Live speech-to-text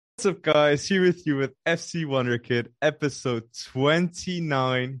What's up, guys? Here with you with FC Wonderkid, episode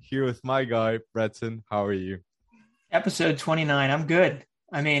 29. Here with my guy, Breton. How are you? Episode 29. I'm good.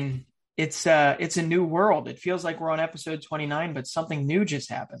 I mean, it's a new world. It feels like we're on episode 29, but something new just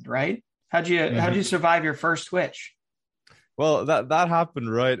happened, right? How'd you survive your first Twitch? Well, that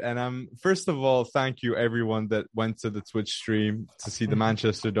happened, right? And first of all, thank you everyone that went to the Twitch stream to see the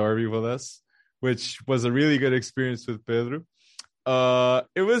Manchester Derby with us, which was a really good experience with Pedro.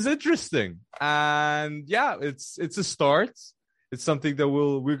 It was interesting, and yeah, it's a start. It's something that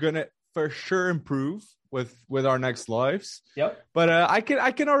we're gonna for sure improve with our next lives. Yep. But I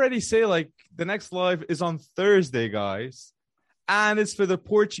can already say, like, the next live is on Thursday, guys, and it's for the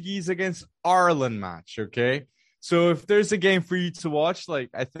Portuguese against Ireland match. Okay, so if there's a game for you to watch,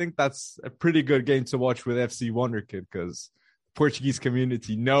 like, I think that's a pretty good game to watch with FC Wonderkid, because the Portuguese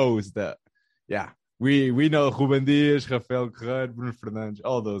community knows that. Yeah. We know Ruben Dias, Rafael Correa, Bruno Fernandes,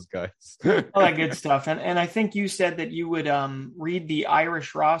 all those guys. All that good stuff. And I think you said that you would read the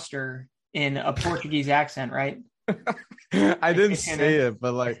Irish roster in a Portuguese accent, right? I didn't say it,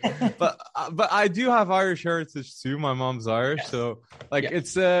 but I do have Irish heritage too. My mom's Irish, yes. So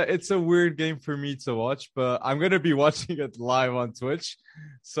yes. It's a weird game for me to watch, but I'm gonna be watching it live on Twitch.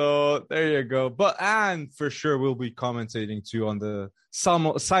 So there you go. And for sure we'll be commentating too on the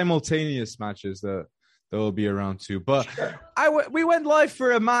simultaneous matches that will be around too. But sure. We went live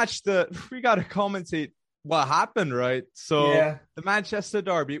for a match that we got to commentate what happened, right? So yeah. The Manchester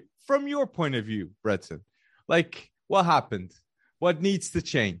Derby, from your point of view, Breton, like, what happened? What needs to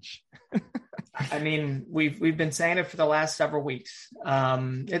change? I mean, we've been saying it for the last several weeks.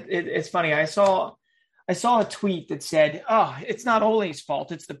 It's funny. I saw a tweet that said, "Oh, it's not Ole's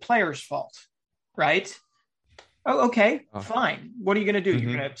fault; it's the players' fault." Right? Oh, okay, fine. What are you going to do?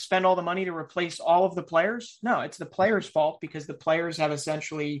 You're going to spend all the money to replace all of the players? No, it's the players' fault, because the players have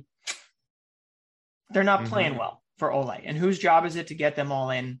essentially, they're not playing well for Ole. And whose job is it to get them all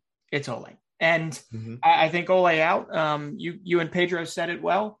in? It's Ole. And I think Ole out. You and Pedro said it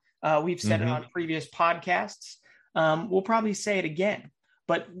well. We've said it on previous podcasts. We'll probably say it again.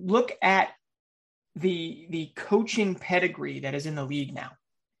 But look at the coaching pedigree that is in the league now.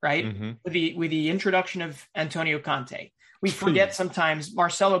 Right? With the introduction of Antonio Conte. We forget sometimes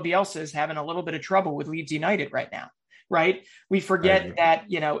Marcelo Bielsa is having a little bit of trouble with Leeds United right now, right? We forget that,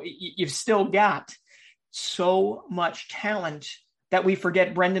 you've still got so much talent that we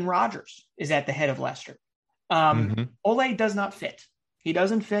forget Brendan Rodgers is at the head of Leicester. Ole does not fit. He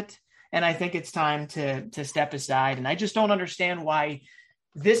doesn't fit, and I think it's time to step aside. And I just don't understand why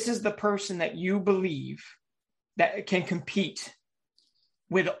this is the person that you believe that can compete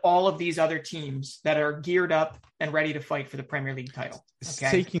with all of these other teams that are geared up and ready to fight for the Premier League title. Okay? It's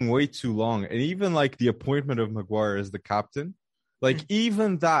taking way too long. And even like the appointment of Maguire as the captain,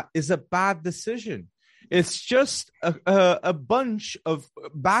 even that is a bad decision. It's just a bunch of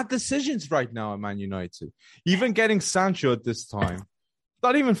bad decisions right now at Man United. Even getting Sancho at this time,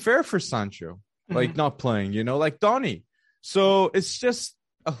 not even fair for Sancho, not playing, like Donny. So it's just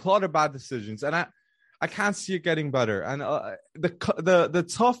a lot of bad decisions. And I can't see it getting better, and the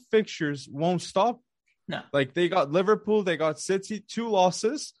tough fixtures won't stop. No, like, they got Liverpool, they got City, 2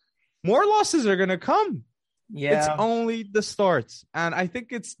 losses. More losses are gonna come. Yeah, it's only the start, and I think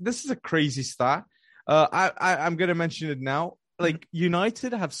this is a crazy stat. I'm gonna mention it now. Like,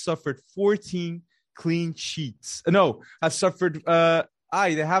 United have suffered 14 clean sheets. No, have suffered. They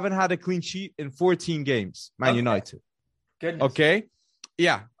haven't had a clean sheet in 14 games. Man United. Goodness. Okay.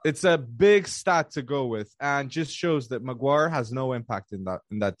 Yeah, it's a big stat to go with, and just shows that Maguire has no impact in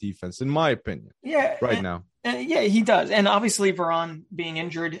that defense, in my opinion. Yeah, now. Yeah, he does, and obviously Varane being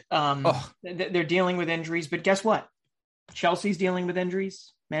injured, they're dealing with injuries. But guess what? Chelsea's dealing with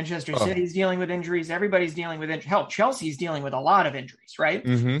injuries. Manchester City's dealing with injuries. Everybody's dealing with injuries. Hell, Chelsea's dealing with a lot of injuries, right?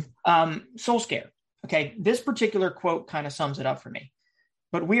 Solskjaer. Okay, this particular quote kind of sums it up for me.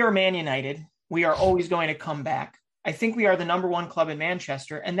 But we are Man United. We are always going to come back. I think we are the number 1 club in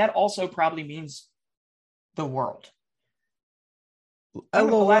Manchester, and that also probably means the world.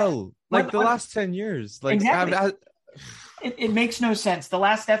 LOL. The last 10 years. Exactly. It makes no sense. The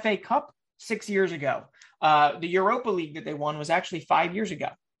last FA Cup, 6 years ago. The Europa League that they won was actually 5 years ago,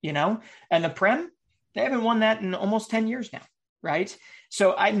 And the Prem, they haven't won that in almost 10 years now, right?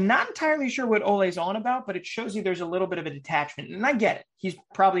 So I'm not entirely sure what Ole's on about, but it shows you there's a little bit of a detachment. And I get it. He's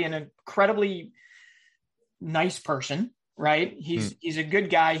probably an incredibly nice person, right? He's a good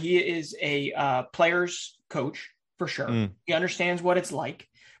guy. He is a player's coach for sure. He understands what it's like,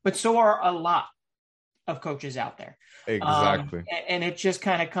 but so are a lot of coaches out there. Exactly. And it just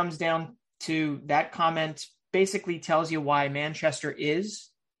kind of comes down to that comment basically tells you why Manchester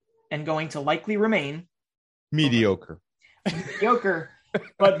is and going to likely remain mediocre. Mediocre,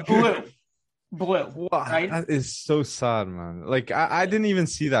 but blue. Wow, right? That is so sad, man. Like I didn't even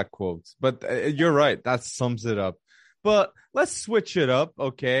see that quote, but you're right. That sums it up. But let's switch it up,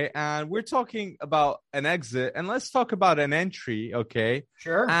 okay? And we're talking about an exit, and let's talk about an entry, okay?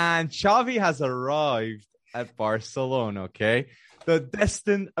 Sure. And Xavi has arrived at Barcelona, okay? The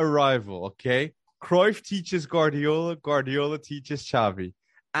destined arrival, okay? Cruyff teaches Guardiola, Guardiola teaches Xavi.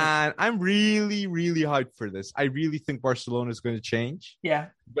 And I'm really, really hyped for this. I really think Barcelona is going to change. Yeah.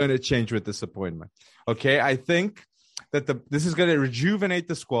 Going to change with this appointment. Okay. I think that this is going to rejuvenate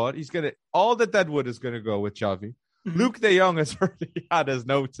the squad. All the deadwood is going to go with Xavi. Mm-hmm. Luke De Jong has already had his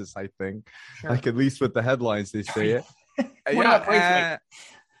notice, I think. Sure. Like, at least with the headlines, they say it.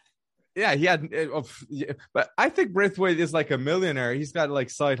 Yeah, he had, but I think Braithwaite is like a millionaire. He's got like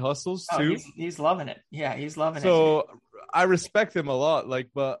side hustles too. He's loving it. Yeah, he's loving it. So I respect him a lot. Like,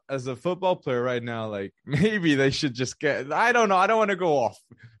 but as a football player right now, like maybe they should just get. I don't know. I don't want to go off,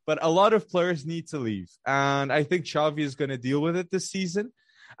 but a lot of players need to leave, and I think Xavi is going to deal with it this season.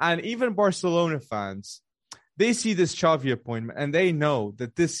 And even Barcelona fans, they see this Xavi appointment, and they know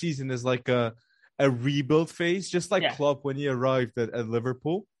that this season is like a rebuild phase, just like Klopp when he arrived at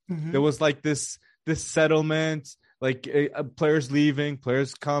Liverpool. Mm-hmm. There was like this settlement, like players leaving,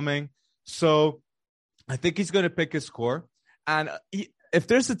 players coming. So I think he's going to pick his core. And if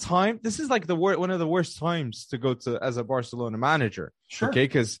there's a time, this is like one of the worst times to go to as a Barcelona manager. Sure. Okay,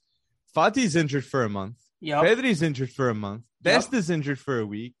 because Fati's injured for a month. Yep. Pedri's injured for a month. Dest is injured for a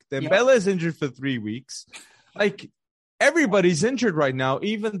week. Dembele is injured for 3 weeks. Like, everybody's injured right now,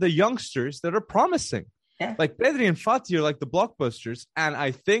 even the youngsters that are promising. Yeah. Like Pedri and Fati are like the blockbusters. And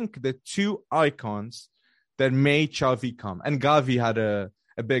I think the two icons that made Xavi come, and Gavi had a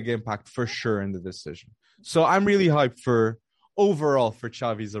big impact for sure in the decision. So I'm really hyped for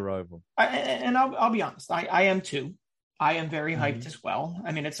Xavi's arrival. I'll be honest, I am too. I am very hyped as well.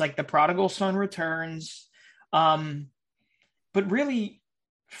 I mean, it's like the prodigal son returns. But really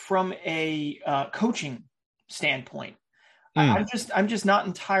from a coaching standpoint, I'm just not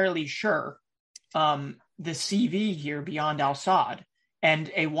entirely sure. The CV here beyond Al-Sadd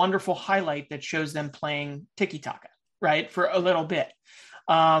and a wonderful highlight that shows them playing tiki-taka, right, for a little bit.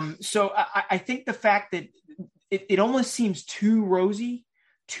 So I think the fact that it almost seems too rosy,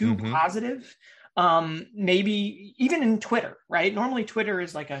 too positive, maybe even in Twitter, right? Normally Twitter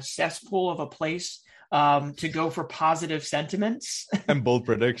is like a cesspool of a place to go for positive sentiments. And bold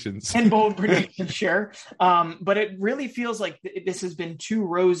predictions. Sure. But it really feels like this has been too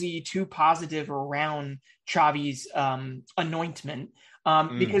rosy, too positive around Xavi's anointment.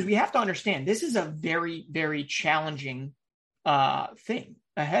 Because we have to understand, this is a very, very challenging thing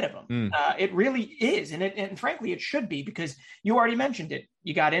ahead of him. It really is. And frankly, it should be, because you already mentioned it.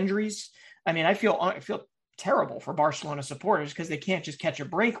 You got injuries. I mean, I feel terrible for Barcelona supporters because they can't just catch a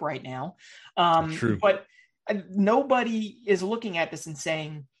break right now. True. But nobody is looking at this and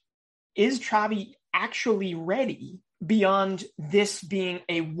saying, is Xavi actually ready beyond this being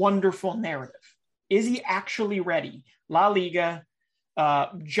a wonderful narrative? Is he actually ready? La Liga,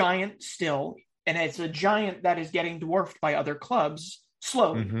 giant still, and it's a giant that is getting dwarfed by other clubs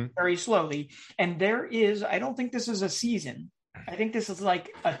slowly, very slowly. And I don't think this is a season. I think this is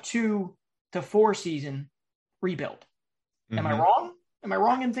like a 2 to 4 season rebuild. Am I wrong? Am I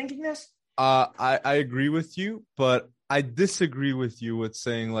wrong in thinking this? I agree with you, but I disagree with you with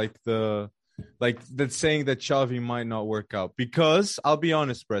saying saying that Xavi might not work out, because I'll be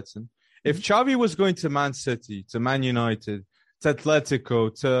honest, Breton, if Xavi was going to Man City, to Man United, to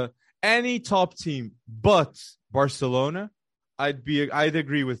Atletico, to any top team but Barcelona, I'd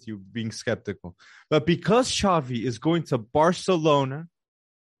agree with you being skeptical. But because Xavi is going to Barcelona,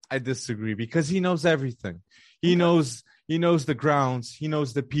 I disagree, because he knows everything. He knows the grounds, he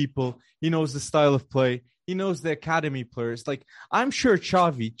knows the people, he knows the style of play, he knows the academy players. Like, I'm sure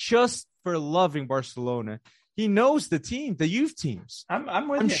Xavi, just for loving Barcelona, he knows the team, the youth teams.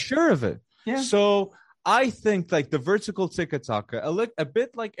 I'm sure of it. Yeah. So I think like the vertical tiki-taka, a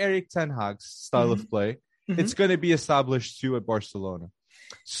bit like Eric Ten Hag's style of play, it's going to be established too at Barcelona.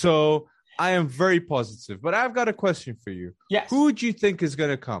 So I am very positive, but I've got a question for you. Yes. Who do you think is going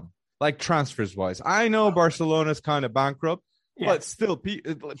to come, like transfers wise? I know Barcelona's kind of bankrupt, but still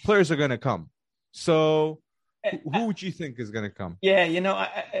players are going to come. So who would you think is going to come? Yeah,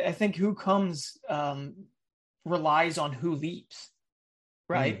 I think who comes relies on who leaves,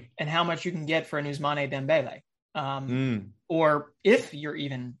 right? And how much you can get for an Ousmane Dembele. Or if you're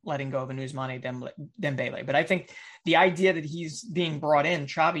even letting go of an Ousmane Dembele. But I think the idea that he's being brought in,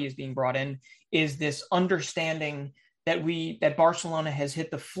 Xavi is being brought in, is this understanding that Barcelona has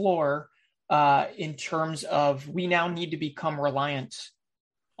hit the floor in terms of we now need to become reliant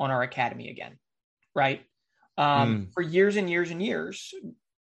on our academy again, right? For years and years and years,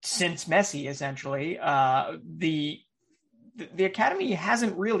 since Messi, essentially, the academy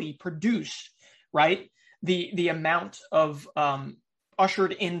hasn't really produced, right, the amount of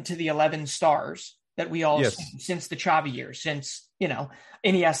ushered into the 11 stars that we all see since the Xavi years, since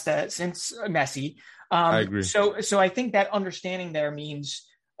Iniesta, since Messi. I agree. So I think that understanding there means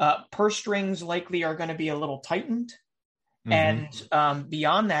purse strings likely are going to be a little tightened. And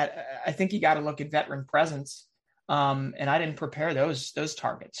beyond that, I think you got to look at veteran presence. And I didn't prepare those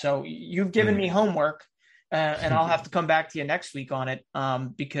targets. So you've given me homework, and I'll have to come back to you next week on it,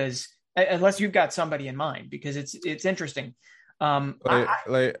 because unless you've got somebody in mind, because it's interesting. I'll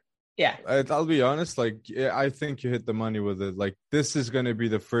be honest. I think you hit the money with it. Like, this is going to be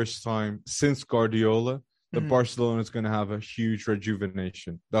the first time since Guardiola that Barcelona is going to have a huge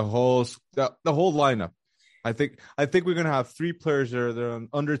rejuvenation. The whole lineup. I think we're going to have 3 players that are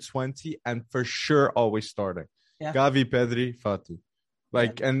under 20 and for sure always starting. Yeah. Gavi, Pedri, Fati.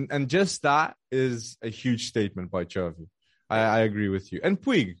 And just that is a huge statement by Xavi. I agree with you. And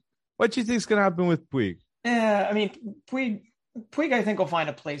Puig, what do you think is going to happen with Puig? Yeah, I mean, Puig, I think will find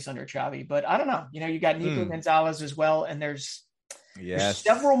a place under Xavi, but I don't know. You got Nico Gonzalez as well, and there's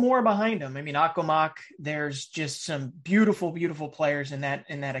several more behind him. I mean, Akumak, there's just some beautiful, beautiful players in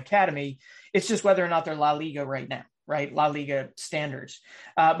that academy. It's just whether or not they're La Liga right now, right? La Liga standards.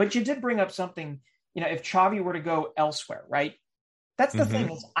 But you did bring up something, if Xavi were to go elsewhere, right? That's the thing,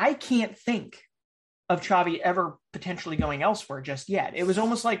 is I can't think of Xavi ever potentially going elsewhere just yet. It was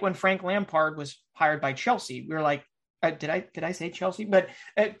almost like when Frank Lampard was hired by Chelsea. We were like, did I say Chelsea? But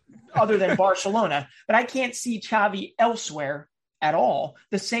other than Barcelona, but I can't see Xavi elsewhere at all.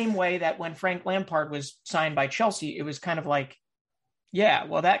 The same way that when Frank Lampard was signed by Chelsea, it was kind of like, yeah,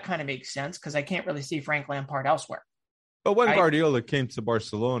 well, that kind of makes sense because I can't really see Frank Lampard elsewhere. But when Guardiola came to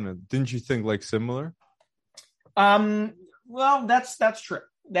Barcelona, didn't you think similar? Well, that's true.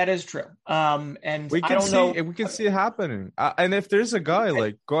 That is true. And we can see it happening. And if there's a guy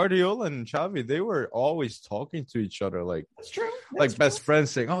like Guardiola and Xavi, they were always talking to each other. That's true. Best friends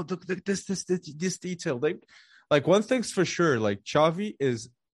saying, "Oh, look this detail." One thing's for sure. Xavi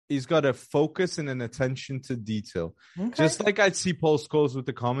he's got a focus and an attention to detail. Okay. Just like I'd see Paul Scholes with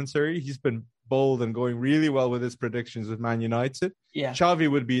the commentary, he's been bold and going really well with his predictions with Man United. Yeah,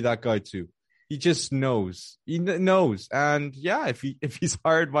 Xavi would be that guy too. He just knows. He knows. And yeah, if he's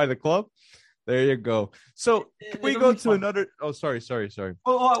hired by the club, there you go. So can we go to another? Oh, sorry.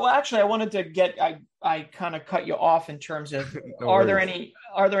 Well, actually, I wanted to get. I kind of cut you off in terms of are there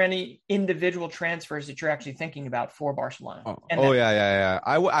any individual transfers that you're actually thinking about for Barcelona? Yeah.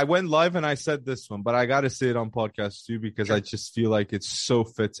 I went live and I said this one, but I got to say it on podcast too because I just feel like it's so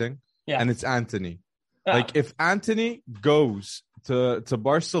fitting. Yeah, and it's Anthony. If Anthony goes to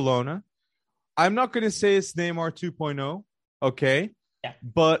Barcelona, I'm not going to say it's Neymar 2.0, okay? Yeah.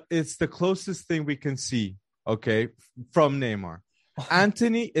 But it's the closest thing we can see, okay, from Neymar.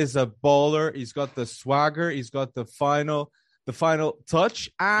 Anthony is a baller. He's got the swagger. He's got the final touch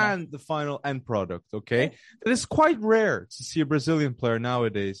and the final end product, okay? It is quite rare to see a Brazilian player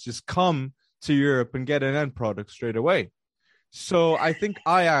nowadays just come to Europe and get an end product straight away. So I think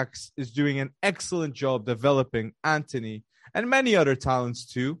Ajax is doing an excellent job developing Anthony and many other talents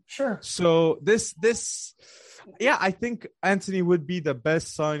too. Sure. So I think Anthony would be the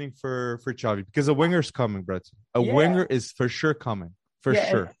best signing for Xavi because a winger's coming, Brett. Winger is for sure coming. For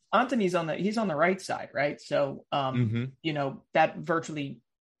sure. Anthony's on the right side, right? So that virtually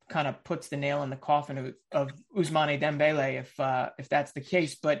kind of puts the nail in the coffin of Ousmane Dembele if that's the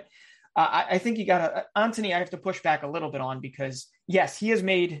case. But I think you got Anthony. I have to push back a little bit on because yes, he has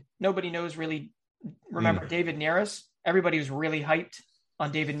made nobody knows really. Remember David Neres? Everybody was really hyped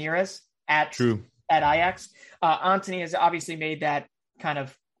on David Neres at Ajax. Anthony has obviously made that kind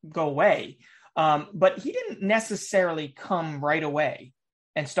of go away. But he didn't necessarily come right away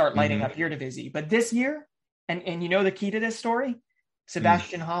and start lighting up Eredivisie. But this year, and the key to this story,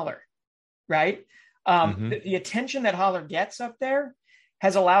 Sebastian Haller, right? The attention that Haller gets up there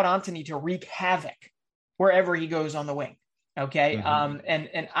has allowed Anthony to wreak havoc wherever he goes on the wing. Okay.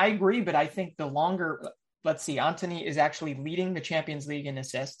 And I agree, but I think the longer, let's see, Anthony is actually leading the Champions League in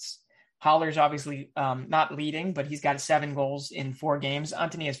assists. Haller's obviously not leading, but he's got 7 goals in 4 games.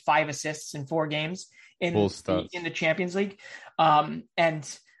 Anthony has 5 assists in 4 games in the Champions League.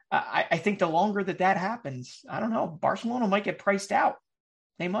 And I think the longer that happens, I don't know, Barcelona might get priced out.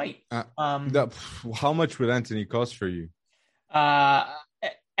 They might. How much would Anthony cost for you?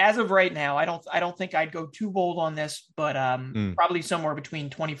 as of right now, I don't think I'd go too bold on this, but probably somewhere between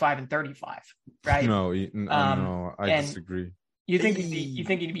 25 and 35, right? No, I and disagree. you think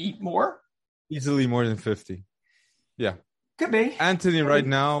he'd be more? Easily more than 50. Yeah. Could be. Anthony right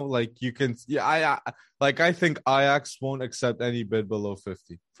now, like you can, I think Ajax won't accept any bid below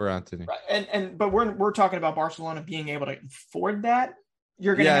 50 for Anthony. Right. But we're talking about Barcelona being able to afford that.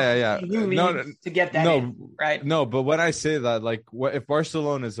 You're going to have to get that in, right? No, but when I say that, like, if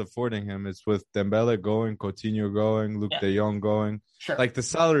Barcelona is affording him, it's with Dembele going, Coutinho going, Luke de Jong going. Sure. Like the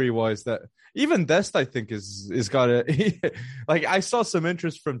salary wise, that even Dest, I think, is got a like. I saw some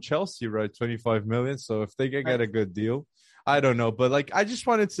interest from Chelsea, right? 25 million. So if they can get a good deal, I don't know. But like, I just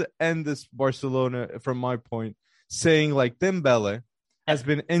wanted to end this Barcelona from my point saying like Dembele has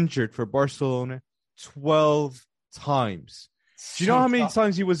been injured for Barcelona 12 times. Do you know how many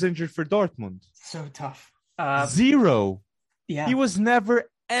times he was injured for Dortmund? So tough. 0. Yeah. He was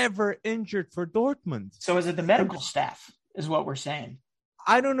never, ever injured for Dortmund. So is it the medical staff is what we're saying?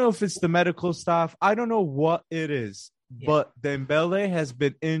 I don't know if it's the medical staff. I don't know what it is. Yeah. But Dembele has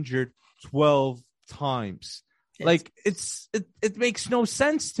been injured 12 times. It makes no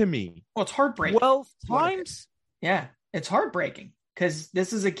sense to me. Well, it's heartbreaking. 12 times? Yeah, it's heartbreaking because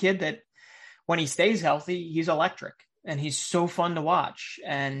this is a kid that when he stays healthy, he's electric. And he's so fun to watch.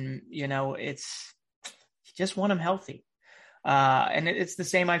 And, you just want him healthy. And it's the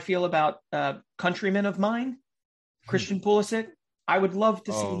same I feel about countryman of mine, Christian Pulisic. I would love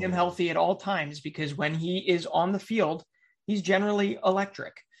to see him healthy at all times because when he is on the field, he's generally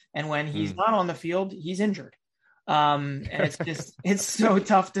electric. And when he's not on the field, he's injured. And it's so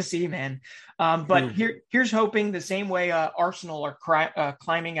tough to see, man. But here's hoping the same way Arsenal are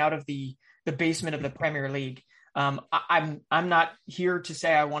climbing out of the basement of the Premier League. I'm not here to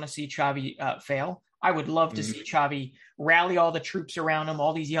say I want to see Xavi fail. I would love to see Xavi rally all the troops around him,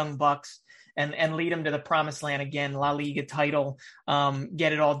 all these young bucks, and lead him to the promised land again, La Liga title,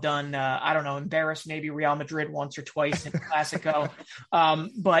 get it all done. I don't know, embarrass maybe Real Madrid once or twice in Clasico.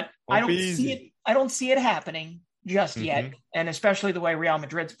 But I don't see it happening just yet. And especially the way Real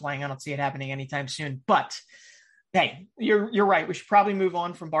Madrid's playing, I don't see it happening anytime soon. But hey, you're right. We should probably move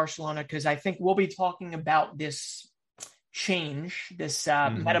on from Barcelona because I think we'll be talking about this change, this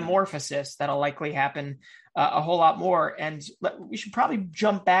metamorphosis that'll likely happen a whole lot more. And we should probably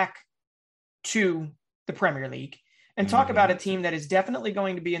jump back to the Premier League and talk about a team that is definitely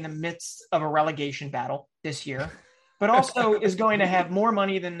going to be in the midst of a relegation battle this year, but also is going to have more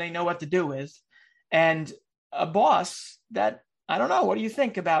money than they know what to do with. And a boss that, I don't know, what do you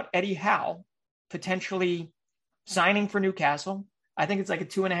think about Eddie Howe potentially signing for Newcastle? I think it's like a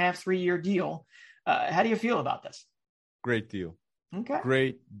 2.5, 3-year deal. How do you feel about this? Great deal. Okay.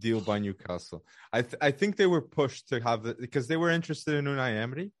 Great deal by Newcastle. I think they were pushed to have it because they were interested in Unai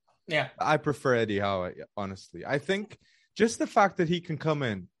Emery. Yeah. I prefer Eddie Howe, honestly. I think just the fact that he can come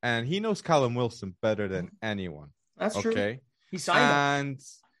in and he knows Callum Wilson better than anyone. That's true. Okay. He signed him.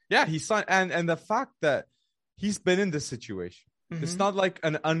 Yeah, he signed. And the fact that he's been in this situation. It's not like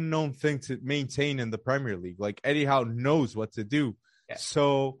an unknown thing to maintain in the Premier League. Like Eddie Howe knows what to do. Yeah.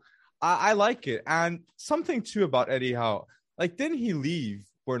 So I like it. And something too about Eddie Howe, like didn't he leave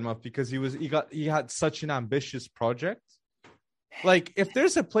Bournemouth because he had such an ambitious project? Like if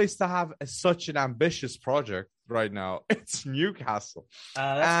there's a place to have such an ambitious project right now, it's Newcastle.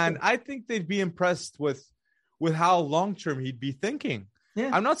 And I think they'd be impressed with how long-term he'd be thinking.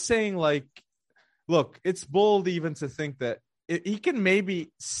 Yeah. I'm not saying like, look, it's bold even to think that he can maybe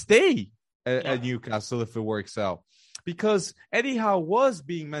stay at Newcastle if it works out. Because Eddie Howe was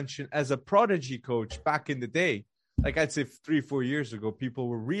being mentioned as a prodigy coach back in the day. Like I'd say 3-4 years ago, people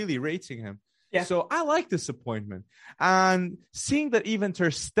were really rating him. Yeah. So I like this appointment. And seeing that even Ter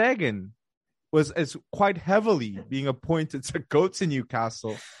Stegen is quite heavily being appointed to go to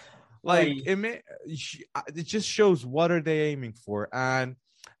Newcastle, like it just shows what are they aiming for. And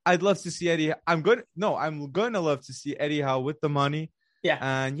I'd love to see Eddie. I'm going to love to see Eddie Howe with the money. Yeah.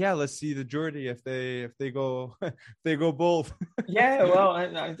 And let's see the Geordie if they go bold. Yeah, well,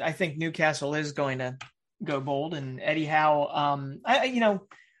 I think Newcastle is going to go bold, and Eddie Howe,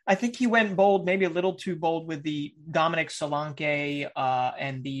 I think he went bold, maybe a little too bold with the Dominic Solanke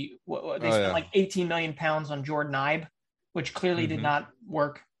and they spent like 18 million pounds on Jordan Ibe, which clearly did not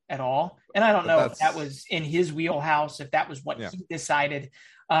work at all. And I don't know if that was in his wheelhouse, if that was what he decided.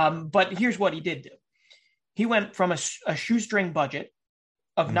 But here's what he did do. He went from a shoestring budget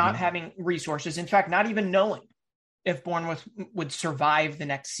of not having resources, in fact, not even knowing if Bournemouth would survive the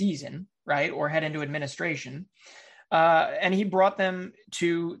next season, right, or head into administration, And he brought them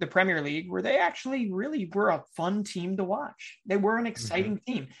to the Premier League, where they actually really were a fun team to watch. They were an exciting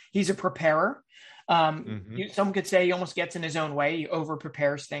team. He's a preparer. Some could say he almost gets in his own way. He over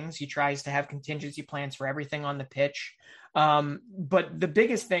prepares things. He tries to have contingency plans for everything on the pitch. But the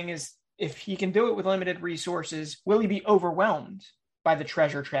biggest thing is, if he can do it with limited resources, will he be overwhelmed by the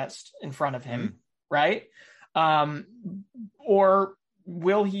treasure chest in front of him? Right. Or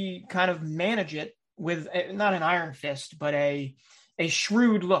will he kind of manage it with not an iron fist, but a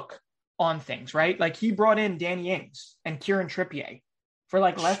shrewd look on things, right? Like he brought in Danny Ings and Kieran Trippier for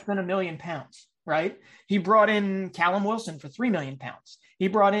like less than £1 million, right? He brought in Callum Wilson for £3 million. He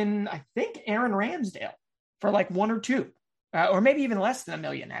brought in, I think, Aaron Ramsdale for like 1 or 2, or maybe even less than $1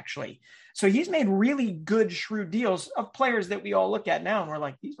 million, actually. So he's made really good, shrewd deals of players that we all look at now and we're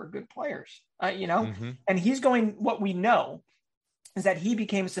like, these were good players, and he's going, what we know is that he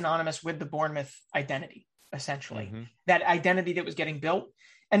became synonymous with the Bournemouth identity, essentially, that identity that was getting built.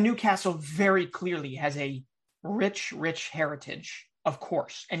 And Newcastle very clearly has a rich, rich heritage, of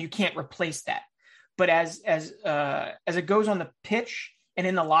course, and you can't replace that. But as it goes on the pitch and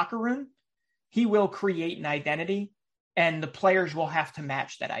in the locker room, he will create an identity, and the players will have to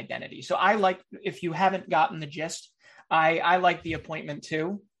match that identity. So I like, if you haven't gotten the gist, I like the appointment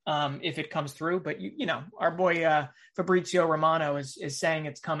too. If it comes through, but our boy Fabrizio Romano is saying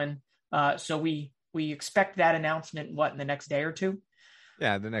it's coming. So we expect that announcement in the next day or two.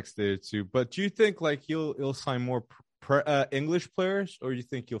 Yeah, the next day or two. But do you think like he'll sign more English players, or do you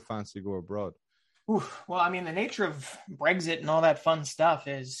think he'll fancy go abroad? Oof. Well, I mean, the nature of Brexit and all that fun stuff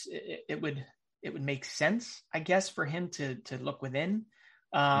is it would make sense, I guess, for him to look within.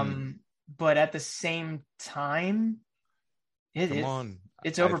 But at the same time,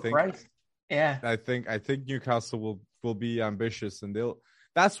 it's overpriced. Yeah. I think Newcastle will be ambitious, and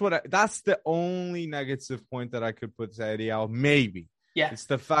that's the only negative point that I could put to Eddie Howe. Maybe. Yeah. It's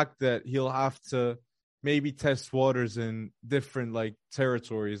the fact that he'll have to maybe test waters in different like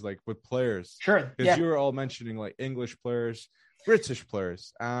territories, like with players. Sure. Because you were all mentioning like English players, British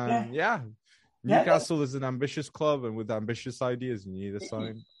players. And Newcastle is an ambitious club, and with ambitious ideas, you need to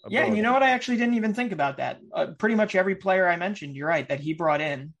sign. Yeah, and you know what? I actually didn't even think about that. Pretty much every player I mentioned, you're right, that he brought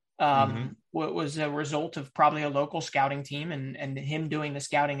in was a result of probably a local scouting team and him doing the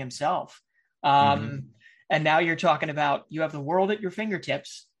scouting himself. And now you're talking about, you have the world at your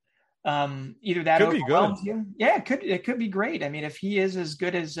fingertips. Either that could be good. You. Yeah, it could be great. I mean, if he is as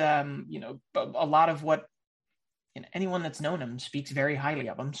good as a lot of what anyone that's known him speaks very highly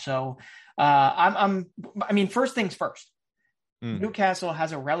of him. So I mean, first things first. Newcastle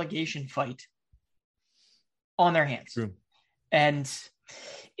has a relegation fight on their hands. True. And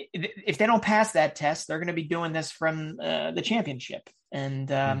if they don't pass that test, they're going to be doing this from the championship. And,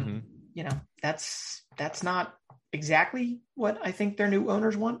 that's not exactly what I think their new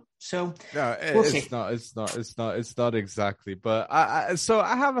owners want. So no, it's not exactly. But I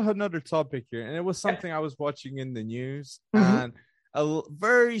have another topic here, and it was something I was watching in the news, and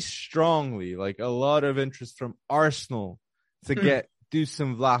very strongly, like a lot of interest from Arsenal to get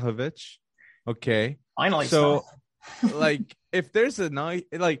Dusan Vlahovic. Okay, finally. So, like, if there's a night,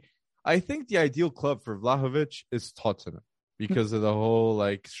 like, I think the ideal club for Vlahovic is Tottenham because of the whole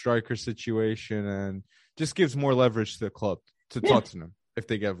like striker situation, and just gives more leverage to the club, to Tottenham, if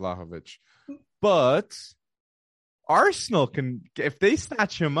they get Vlahovic. But Arsenal can, if they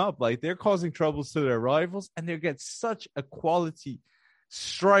snatch him up, like they're causing troubles to their rivals, and they get such a quality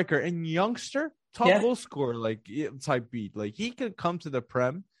striker and youngster, top goal scorer, like type beat. Like he could come to the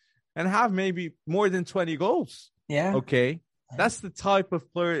Prem and have maybe more than 20 goals. Yeah. Okay. That's the type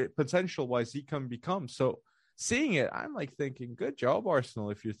of player potential wise he can become. So seeing it, I'm like thinking, good job,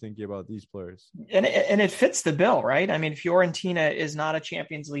 Arsenal, if you're thinking about these players. And it fits the bill, right? I mean, Fiorentina is not a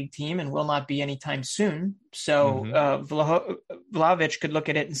Champions League team and will not be anytime soon. So Vlahovic could look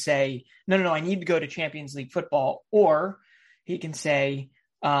at it and say, no, I need to go to Champions League football. Or he can say,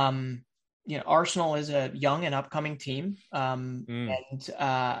 Arsenal is a young and upcoming team. And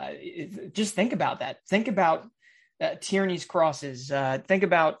just think about that. Think about Tierney's crosses. Think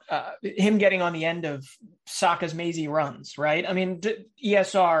about him getting on the end of Saka's mazy runs, right? I mean,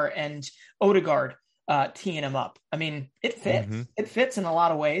 ESR and Odegaard teeing him up. I mean, it fits. It fits in a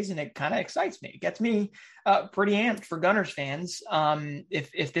lot of ways, and it kind of excites me. It gets me pretty amped for Gunners fans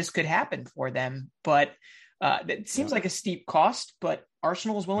if this could happen for them. But it seems like a steep cost, but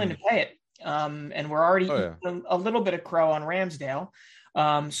Arsenal is willing to pay it. And we're already eating a little bit of crow on Ramsdale.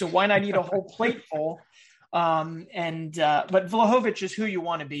 So why not eat a whole plate full? But Vlahovic is who you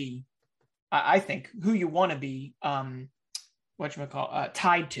want to be. I think who you want to be, tied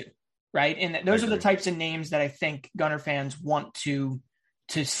to. right? And those are the types of names that I think Gunner fans want to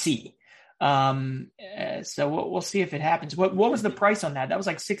see. So we'll see if it happens. What was the price on that? That was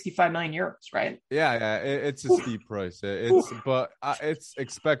like 65 million euros, right? Yeah. It's a steep price. But it's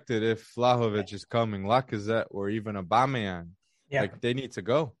expected if Vlahovic is coming, Lacazette, or even Aubameyang, like they need to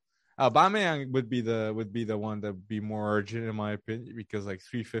go. Aubameyang would be the one that would be more urgent in my opinion, because like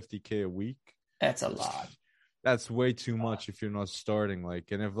 350K a week. That's a lot. That's way too much if you're not starting.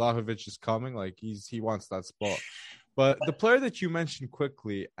 Like, and if Vlahovic is coming, like he wants that spot. But the player that you mentioned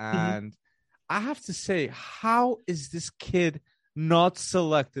quickly, and I have to say, how is this kid not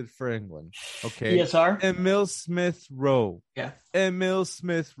selected for England? Okay, ESR? Emil Smith Rowe. Yeah, Emil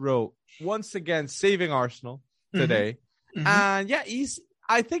Smith Rowe once again saving Arsenal today, and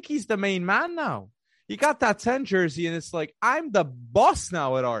I think he's the main man now. He got that 10 jersey, and it's like, I'm the boss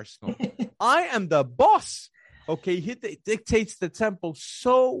now at Arsenal. I am the boss. Okay, he dictates the tempo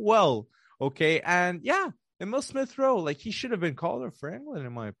so well. Okay, and Emil Smith Rowe, like he should have been called up for England,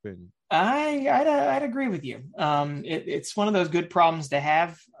 in my opinion. I'd agree with you. It's one of those good problems to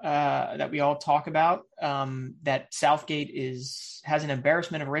have that we all talk about. That Southgate has an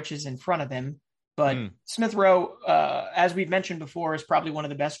embarrassment of riches in front of him. But Smith Rowe, as we've mentioned before, is probably one of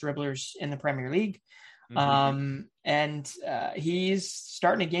the best dribblers in the Premier League. And he's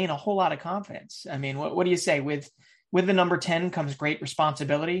starting to gain a whole lot of confidence. I mean, what do you say? With the number 10 comes great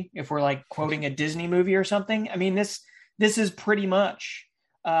responsibility, if we're like quoting a Disney movie or something. I mean, this is pretty much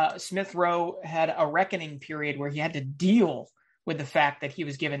Smith Rowe had a reckoning period where he had to deal with the fact that he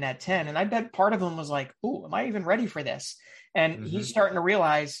was given that 10. And I bet part of him was like, "Ooh, am I even ready for this?" And he's starting to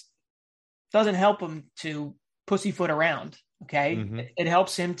realize doesn't help him to pussyfoot around. Okay. It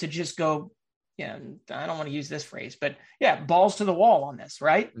helps him to just go, I don't want to use this phrase, but balls to the wall on this,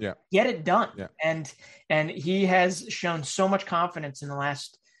 right? Yeah. Get it done. Yeah. And he has shown so much confidence in the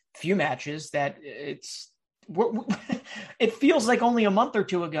last few matches that it feels like only a month or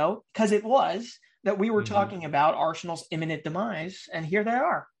two ago, because it was, that we were talking about Arsenal's imminent demise, and here they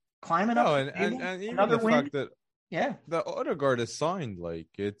are climbing up. And even the fact that the Odegaard is signed, like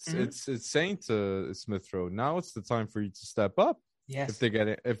it's saying to Smith Rowe, now it's the time for you to step up. Yes. If they get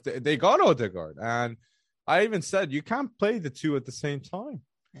it, if they got Odegaard, and I even said you can't play the two at the same time.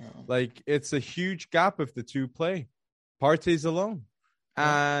 Like it's a huge gap if the two play. Partey's alone.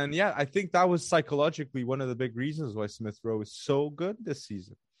 And I think that was psychologically one of the big reasons why Smith Rowe is so good this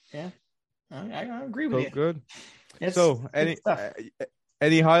season. Yeah, I agree with you. Good. It's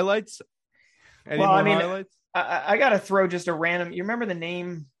Any highlights? Highlights? I got to throw just a random. You remember the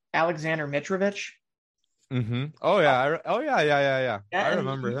name Alexander Mitrovic? Oh yeah. I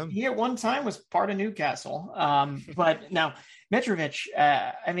remember him. He at one time was part of Newcastle. But now Mitrovic,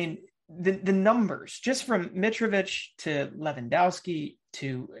 I mean, the numbers just from Mitrovic to Lewandowski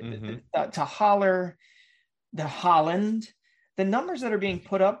to Haller, the Holland, the numbers that are being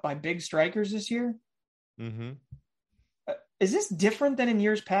put up by big strikers this year. Is this different than in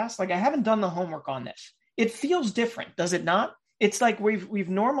years past? Like, I haven't done the homework on this. It feels different, does it not? It's like we've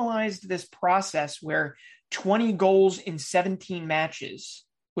normalized this process where 20 goals in 17 matches,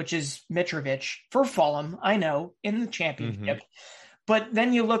 which is Mitrovic for Fulham, I know, in the championship. But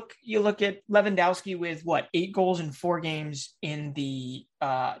then you look at Lewandowski with 8 goals in 4 games in the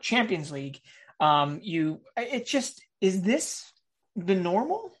Champions League. Is this the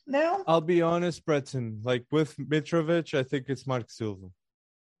normal now? I'll be honest, Breton. Like with Mitrovic, I think it's Mark Silva.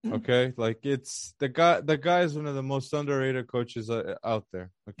 Okay, like it's the guy is one of the most underrated coaches out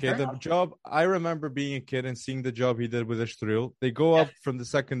there. Okay, the job, I remember being a kid and seeing the job he did with Estoril. They go up from the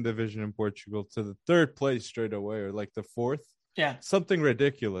 2nd division in Portugal to the 3rd place straight away, or like the 4th. Yeah, something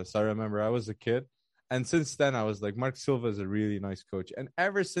ridiculous. I remember I was a kid, and since then I was like, Mark Silva is a really nice coach, and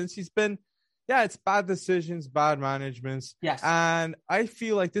ever since he's been, it's bad decisions, bad managements. Yes, and I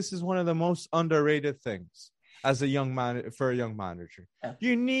feel like this is one of the most underrated things. As a young man, for a young manager,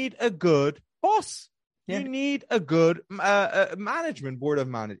 you need a good boss. You need a good management board of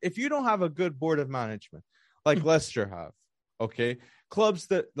management. If you don't have a good board of management, like Leicester have, okay, clubs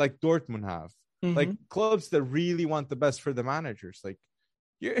that like Dortmund have, like clubs that really want the best for the managers, like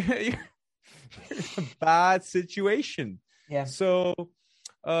you're in a bad situation. Yeah. So,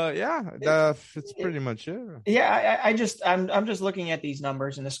 it's pretty much it. Yeah, I'm just looking at these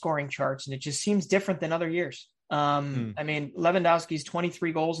numbers and the scoring charts, and it just seems different than other years. I mean, Lewandowski's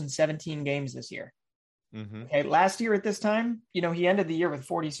 23 goals in 17 games this year. Okay, last year at this time, he ended the year with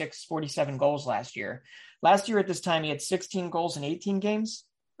 47 goals last year. Last year at this time, he had 16 goals in 18 games.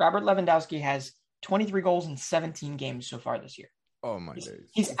 Robert Lewandowski has 23 goals in 17 games so far this year. Oh my days!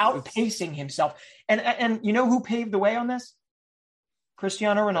 He's outpacing himself, and you know who paved the way on this?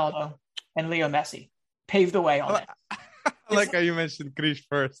 Cristiano Ronaldo, and Leo Messi. Paved the way on it. I like how you mentioned Krish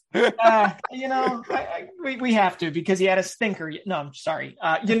first. We have to, because he had a stinker. No, I'm sorry.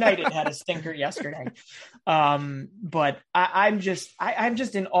 United had a stinker yesterday. But I'm just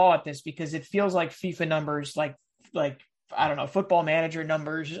in awe at this, because it feels like FIFA numbers, like I don't know, Football Manager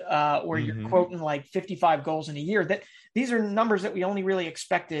numbers, where you're quoting like 55 goals in a year. That these are numbers that we only really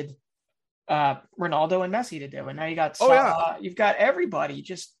expected Ronaldo and Messi to do, and now you got Salah, you've got everybody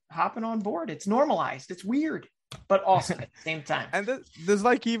just hopping on board. It's normalized. It's weird, but awesome at the same time. And there's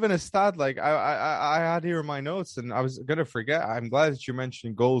like even a stat, like I had here in my notes, and I was gonna forget. I'm glad that you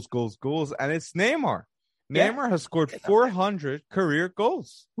mentioned goals, and it's Neymar. Neymar has scored 400 career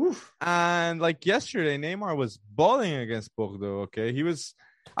goals. Oof. And like yesterday, Neymar was balling against Bordeaux. Okay,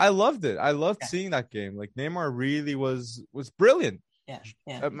 I loved it. I loved seeing that game. Like Neymar really was brilliant.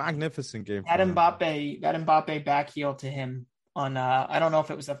 Yeah. A magnificent game. That Mbappe back heel to him on I don't know if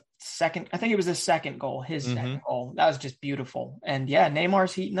it was a second. I think it was the second goal. His second goal. That was just beautiful. And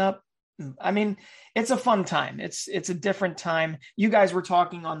Neymar's heating up. I mean, it's a fun time. It's a different time. You guys were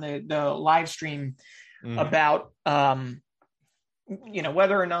talking on the live stream about whether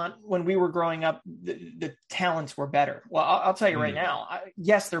or not when we were growing up the talents were better. Well, I'll tell you right now.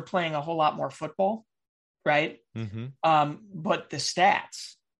 Yes, they're playing a whole lot more football. Right. But the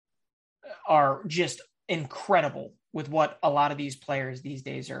stats are just incredible with what a lot of these players these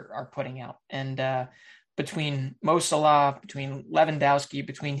days are putting out. And between Mo Salah, between Lewandowski,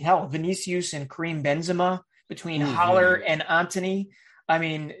 between Vinicius and Karim Benzema, between Haller and Antony. I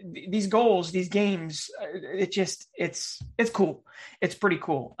mean, these goals, these games, it's cool. It's pretty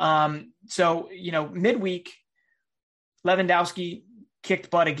cool. So, midweek, Lewandowski kicked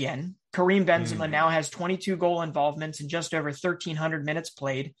butt again. Karim Benzema now has 22 goal involvements in just over 1,300 minutes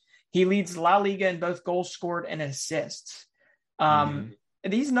played. He leads La Liga in both goals scored and assists.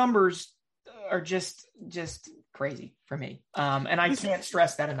 These numbers are just crazy for me. And I can't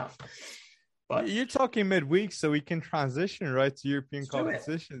stress that enough. But you're talking midweek, so we can transition right to European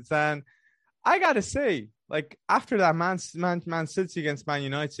competitions. And I got to say, like after that Man City against Man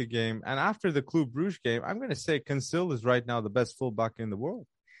United game and after the Club Brugge game, I'm going to say Cancel is right now the best fullback in the world.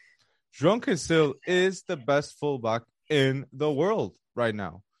 João Cancel is the best fullback in the world right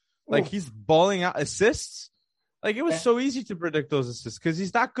now. Like he's balling out assists. Like it was so easy to predict those assists because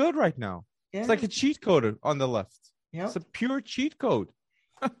he's that good right now. Yeah. It's like a cheat code on the left. Yep. It's a pure cheat code.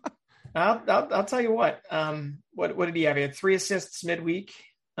 I'll tell you what. What did he have? He had 3 assists midweek.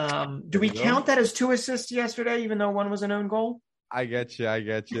 Do we count that as 2 assists yesterday, even though one was an own goal? I get you.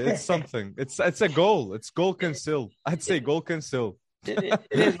 It's something. It's a goal. It's goal Cancel. I'd say goal Cancel. It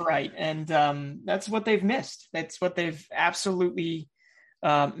is right, and that's what they've missed. That's what they've absolutely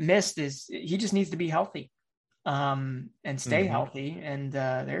missed. Is he just needs to be healthy, and stay healthy, and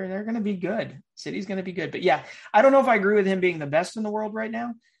they're going to be good. City's going to be good, but I don't know if I agree with him being the best in the world right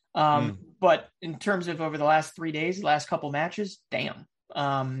now. But in terms of over the last 3 days, the last couple matches, damn.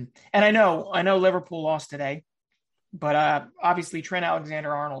 And I know Liverpool lost today, but obviously Trent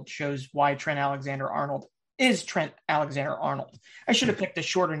Alexander-Arnold shows why Trent Alexander-Arnold is Trent Alexander-Arnold. I should have picked a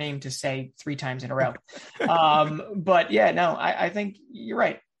shorter name to say 3 times in a row. But I think you're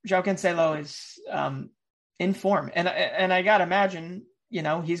right. João Cancelo is in form, and I gotta imagine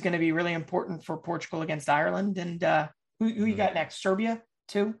he's going to be really important for Portugal against Ireland. And who you got next? Serbia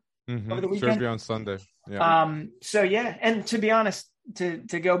too over the weekend. Serbia on Sunday. Yeah. And to be honest, to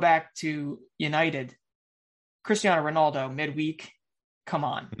go back to United, Cristiano Ronaldo midweek. Come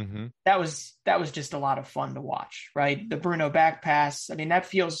on. That was just a lot of fun to watch, right? The Bruno back pass. I mean, that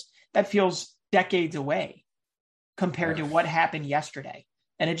feels decades away compared to what happened yesterday.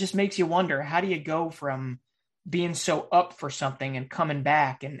 And it just makes you wonder, how do you go from being so up for something and coming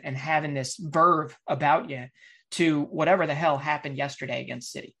back and having this verve about you to whatever the hell happened yesterday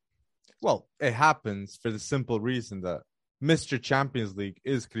against City? Well, it happens for the simple reason that Mr. Champions League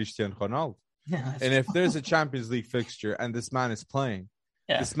is Cristiano Ronaldo. And if there's a Champions League fixture and this man is playing,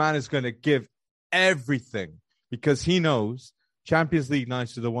 this man is going to give everything because he knows Champions League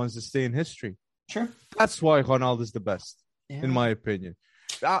nights are the ones that stay in history. Sure. That's why Ronaldo is the best, in my opinion.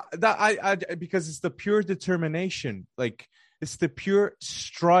 Because it's the pure determination. Like, it's the pure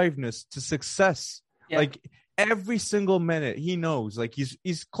striveness to success. Yeah. Like, every single minute he knows, like,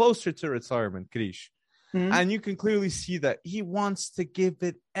 he's closer to retirement, Krish. And you can clearly see that he wants to give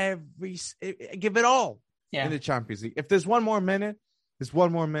it all in the Champions League. If there's one more minute,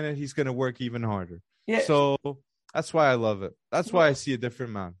 he's going to work even harder. Yeah. So that's why I love it. That's why I see a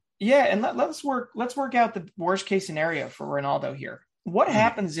different man. Yeah, and let's work out the worst case scenario for Ronaldo here. What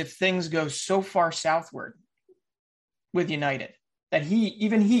happens if things go so far southward with United? that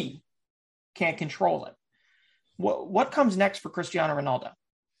he can't control it. What comes next for Cristiano Ronaldo?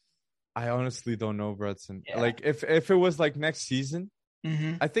 I honestly don't know, Bretson. Yeah. Like if it was like next season,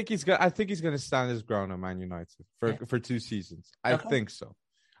 I think he's gonna stand his ground on Man United for 2 seasons. I think so.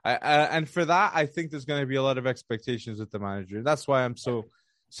 And for that, I think there's gonna be a lot of expectations with the manager. That's why I'm so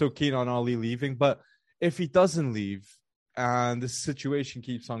keen on Oli leaving. But if he doesn't leave and the situation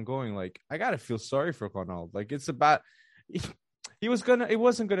keeps on going, like I gotta feel sorry for Ronaldo. Like it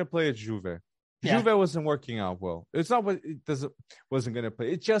wasn't gonna play at Juve. Yeah. Juve wasn't working out well. It's not what wasn't gonna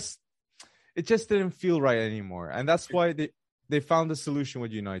play. It just didn't feel right anymore. And that's why they found a solution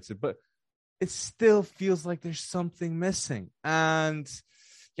with United. But it still feels like there's something missing. And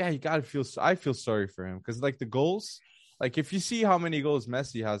yeah, I feel sorry for him because like the goals, like if you see how many goals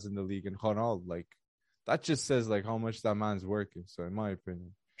Messi has in the league and Ronaldo, like that just says like how much that man's working. So in my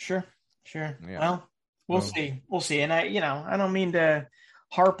opinion. Sure. Yeah. Well, we'll see. And I don't mean to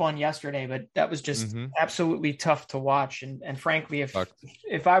harp on yesterday, but that was just absolutely tough to watch. And frankly, if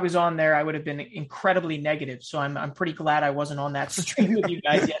I was on there, I would have been incredibly negative. So I'm pretty glad I wasn't on that stream with you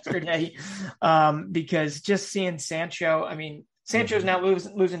guys yesterday, because just seeing Sancho, I mean, Sancho's now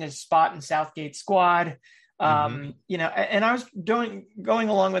losing his spot in Southgate's squad. And I was going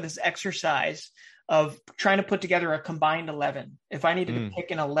along with this exercise of trying to put together a combined 11. If I needed to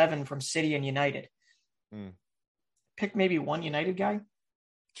pick an 11 from City and United, pick maybe one United guy.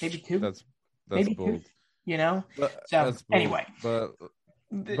 Maybe 2. That's maybe bold. 2, so anyway.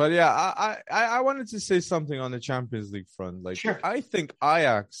 But yeah, I wanted to say something on the Champions League front. Like, sure. I think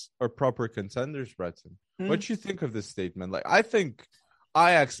Ajax are proper contenders, Breton. What do you think of this statement? Like, I think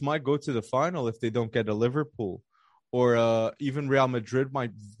Ajax might go to the final if they don't get a Liverpool, or even Real Madrid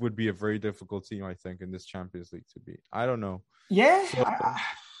would be a very difficult team, I think, in this Champions League to beat. I don't know. Yeah. So,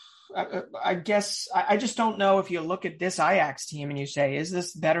 I guess I just don't know if you look at this Ajax team and you say, is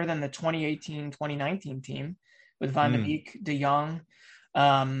this better than the 2018-2019 team with Van de Beek, De Jong,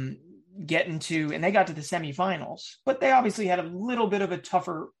 getting to, and they got to the semifinals, but they obviously had a little bit of a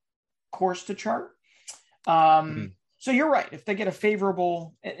tougher course to chart. So you're right. If they get a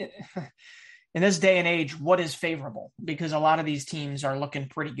favorable, in this day and age, what is favorable? Because a lot of these teams are looking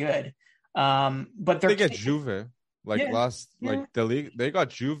pretty good. But they get Juve. The league, they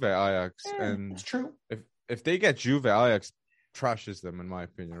got Juve, Ajax, and it's true. If they get Juve, Ajax trashes them, in my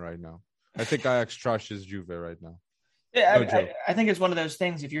opinion, right now. I think Ajax trashes Juve right now. Yeah, I think it's one of those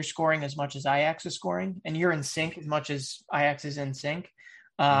things. If you're scoring as much as Ajax is scoring, and you're in sync as much as Ajax is in sync,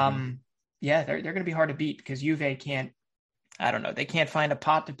 they're going to be hard to beat because Juve can't. I don't know. They can't find a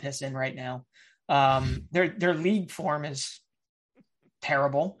pot to piss in right now. Their league form is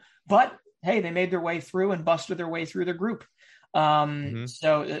terrible, but hey, they made their way through and busted their way through the group.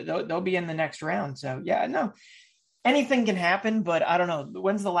 So they'll be in the next round. So yeah, no, anything can happen, but I don't know.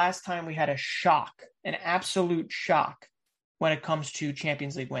 When's the last time we had a shock, an absolute shock when it comes to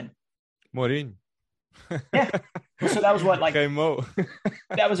Champions League win? Mourinho. Yeah. So that was what, like,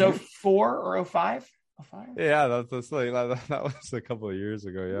 that was 04 or 05? 05? Yeah, that was a couple of years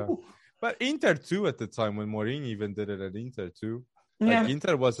ago. Yeah. Ooh. But Inter too at the time when Mourinho even did it at Inter too. Like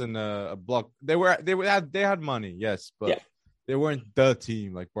Inter wasn't a block. They had money, yes, but they weren't the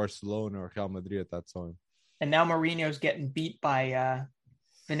team like Barcelona or Real Madrid at that time. And now Mourinho's getting beat by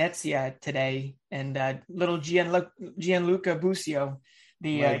Venezia today, and little Gianluca Busio,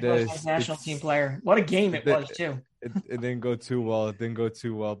 the national team player. What a game it was too. It didn't go too well.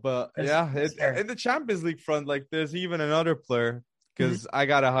 But in the Champions League front, like there's even another player because I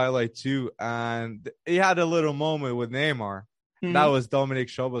got to highlight too, and he had a little moment with Neymar. That was Dominic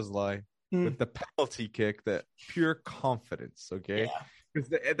Szoboszlai with the penalty kick, the pure confidence, okay? Because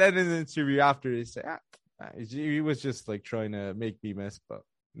then in the interview after, he said, he was just like trying to make me miss, but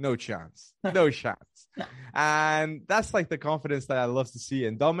no chance. No chance. And that's like the confidence that I love to see.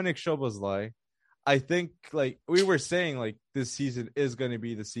 And Dominic Szoboszlai, I think like we were saying, like this season is going to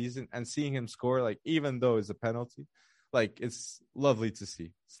be the season, and seeing him score, like even though it's a penalty, like it's lovely to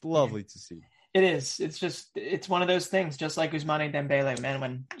see. It's lovely to see. It is. It's one of those things, just like Ousmane Dembele, man.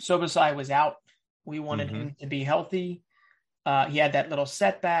 When Szoboszlai was out, we wanted him to be healthy. He had that little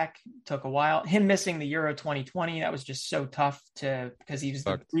setback, took a while. Him missing the Euro 2020, that was just so tough because he was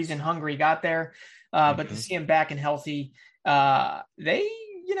the reason Hungary got there. But to see him back and healthy, Leipzig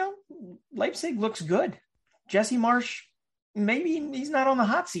looks good. Jesse Marsch, maybe he's not on the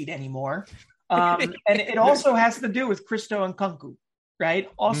hot seat anymore. And it also has to do with Christo Nkunku. Right.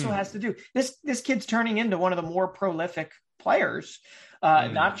 Also has to do this kid's turning into one of the more prolific players,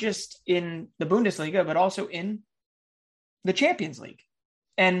 not just in the Bundesliga, but also in the Champions League.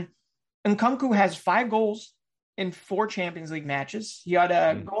 And Nkunku has 5 goals in 4 Champions League matches. He had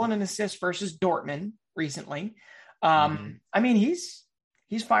a goal and an assist versus Dortmund recently. I mean, he's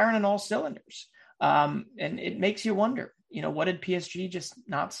firing on all cylinders. And it makes you wonder, what did PSG just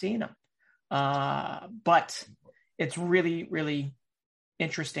not see in him? But it's really, really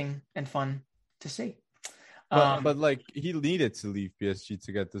interesting and fun to see. But like he needed to leave PSG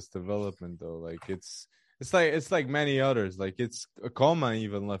to get this development though. Like it's like many others. Like it's Coman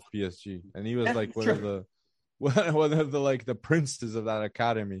even left PSG, and he was like one of the like the princes of that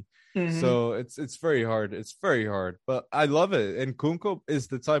academy. So it's very hard. It's very hard. But I love it. And Kunko is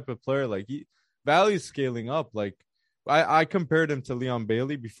the type of player like he values scaling up. Like I compared him to Leon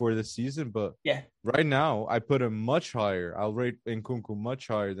Bailey before this season, but right now I put him much higher. I'll rate Nkunku much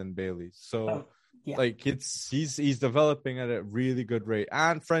higher than Bailey. So like he's developing at a really good rate.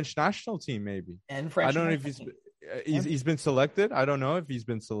 And French national team maybe. And French I don't know if he's been selected. I don't know if he's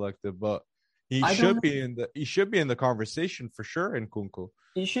been selected, but he should be in the conversation for sure. Nkunku.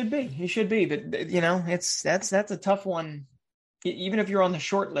 He should be. But that's a tough one. Even if you're on the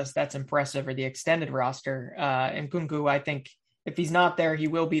short list, that's impressive, or the extended roster. Nkunku, I think if he's not there, he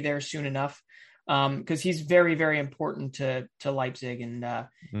will be there soon enough, because he's very, very important to Leipzig. And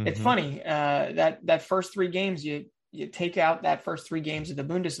it's funny that first 3 games, you take out that first 3 games of the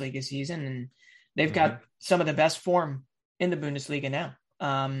Bundesliga season, and they've got some of the best form in the Bundesliga now.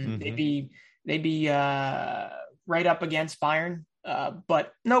 They'd be right up against Bayern,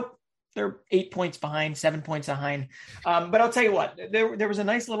 but nope. They're 8 points behind, 7 points behind. But I'll tell you what, there was a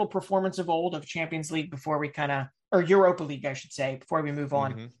nice little performance of old of Champions League before we or Europa League, I should say, before we move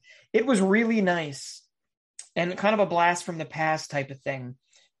on. It was really nice and kind of a blast from the past type of thing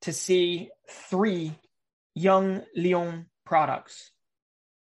to see 3 young Lyon products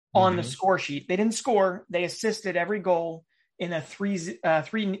on the score sheet. They didn't score. They assisted every goal in a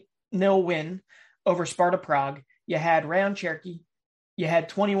 3-0 win over Sparta Prague. You had Rayon Cherki. You had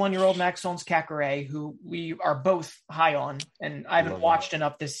 21-year-old Maxence Caqueret, who we are both high on, and I haven't watched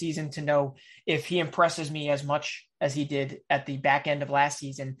enough this season to know if he impresses me as much as he did at the back end of last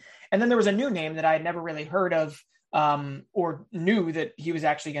season. And then there was a new name that I had never really heard of, or knew that he was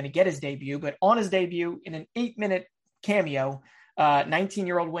actually going to get his debut, but on his debut in an 8-minute cameo,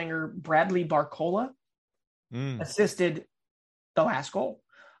 19-year-old winger Bradley Barcola assisted the last goal.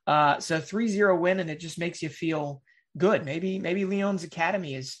 So 3-0 win, and it just makes you feel good. Maybe Lyon's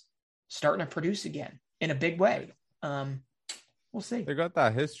academy is starting to produce again in a big way. We'll see. They got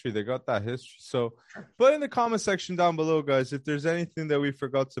that history. So put in the comment section down below, guys, if there's anything that we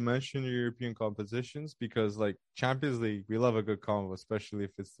forgot to mention in European competitions, because like Champions League, we love a good combo, especially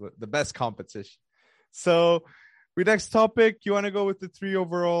if it's the best competition. So next topic, you want to go with the 3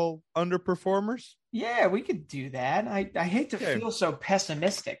 overall underperformers? Yeah, we could do that. I hate to feel so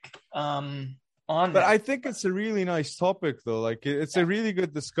pessimistic. But I think it's a really nice topic, though. Like, it's a really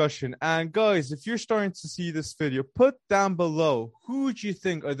good discussion. And guys, if you're starting to see this video, put down below who do you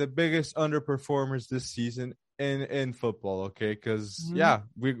think are the biggest underperformers this season in football? Okay, because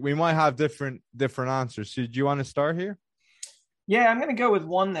we might have different answers. So do you want to start here? Yeah, I'm going to go with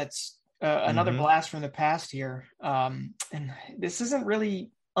one that's another blast from the past here. And this isn't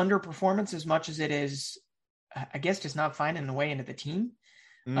really underperformance as much as it is, I guess, just not finding the way into the team.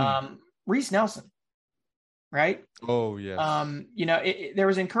 Reece Nelson, right? Oh, yes. There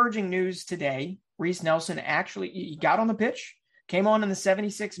was encouraging news today. Reece Nelson actually he got on the pitch, came on in the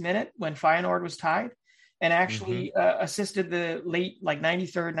 76th minute when Feyenoord was tied, and actually assisted the late, like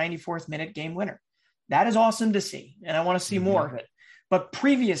 93rd, 94th minute game winner. That is awesome to see, and I want to see more of it. But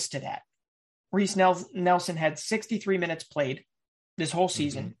previous to that, Reece Nelson had 63 minutes played this whole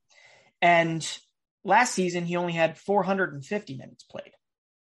season, and last season he only had 450 minutes played.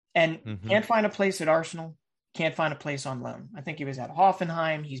 And can't find a place at Arsenal, can't find a place on loan. I think he was at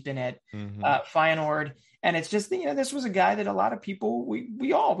Hoffenheim. He's been at Feyenoord. And it's just, this was a guy that a lot of people,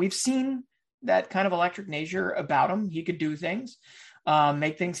 we've seen that kind of electric nature about him. He could do things,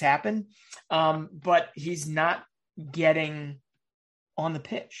 make things happen. But he's not getting on the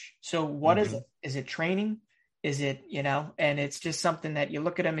pitch. So what is it? Is it training? Is it, and it's just something that you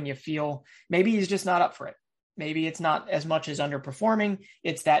look at him and you feel maybe he's just not up for it. Maybe it's not as much as underperforming.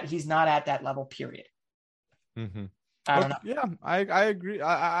 It's that he's not at that level, period. I don't know. Yeah, I agree.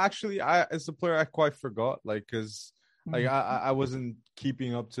 I actually, as a player, I quite forgot, because I wasn't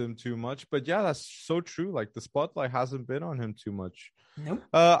keeping up to him too much. But yeah, that's so true. Like the spotlight hasn't been on him too much. Nope.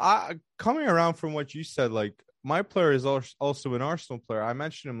 Coming around from what you said, like my player is also an Arsenal player. I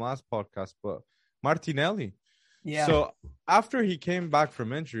mentioned him last podcast, but Martinelli. Yeah. So after he came back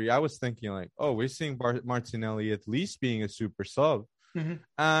from injury, I was thinking we're seeing Martinelli at least being a super sub.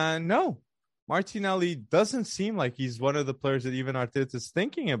 And no, Martinelli doesn't seem like he's one of the players that even Arteta's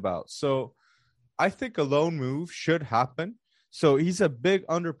thinking about. So I think a loan move should happen. So he's a big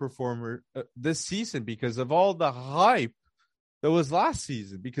underperformer this season because of all the hype that was last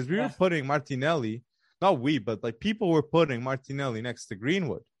season. Because we were putting Martinelli, not we, but like people were putting Martinelli next to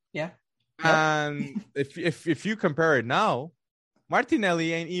Greenwood. Yeah. And if you compare it now,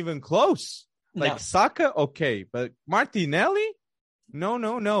 Martinelli ain't even close. Like Saka, okay, but Martinelli,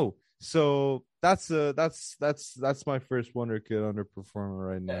 no. So that's my first Wonderkid underperformer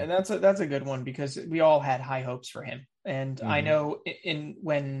right now. And that's a good one because we all had high hopes for him. And I know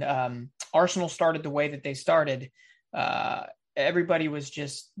when Arsenal started the way that they started, everybody was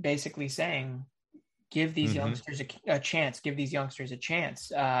just basically saying, give these youngsters a chance. Give these youngsters a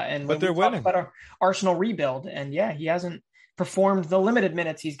chance. But they're winning. About our Arsenal rebuild, and he hasn't performed the limited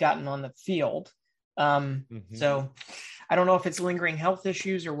minutes he's gotten on the field. So I don't know if it's lingering health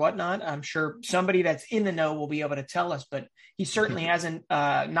issues or whatnot. I'm sure somebody that's in the know will be able to tell us, but he certainly hasn't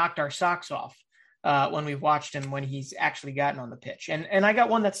knocked our socks off when we've watched him when he's actually gotten on the pitch. And I got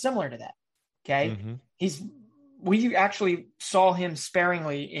one that's similar to that. Okay. We actually saw him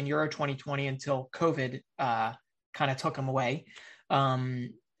sparingly in Euro 2020 until COVID kind of took him away.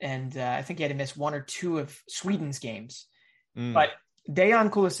 And I think he had to miss one or two of Sweden's games. But Dejan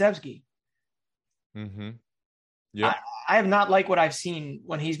Kulusevski, I have not liked what I've seen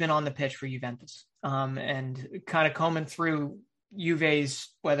when he's been on the pitch for Juventus. And kind of combing through Juve's,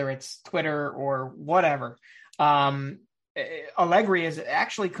 whether it's Twitter or whatever, Allegri has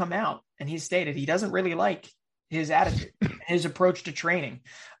actually come out and he's stated he doesn't really like his attitude, his approach to training.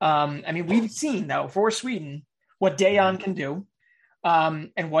 I mean, we've seen, though, for Sweden, what Dejan can do.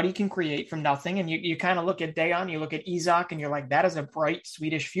 And what he can create from nothing. And you kind of look at Dejan, you look at Isak, and you're like, that is a bright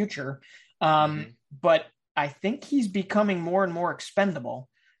Swedish future. But I think he's becoming more and more expendable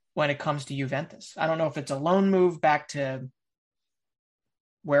when it comes to Juventus. I don't know if it's a loan move back to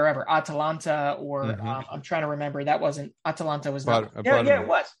wherever, Atalanta, or I'm trying to remember. That wasn't Atalanta. Was not. It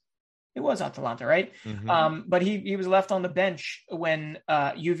was. It was Atalanta, right? But he was left on the bench when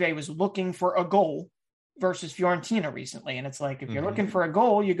Juve was looking for a goal versus Fiorentina recently. And it's like, if you're looking for a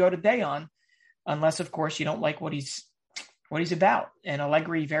goal, you go to Dejan, unless of course you don't like what he's about. And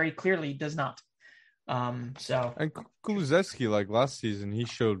Allegri very clearly does not. And Kulusevski, like last season, he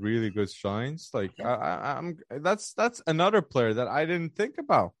showed really good shines. Like that's another player that I didn't think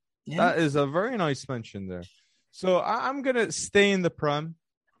about. That is a very nice mention there. So I'm going to stay in the Prem.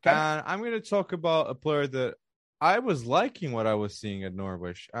 Okay. And I'm going to talk about a player that I was liking what I was seeing at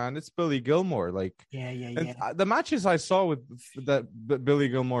Norwich, and it's Billy Gilmore. Like, the matches I saw with that Billy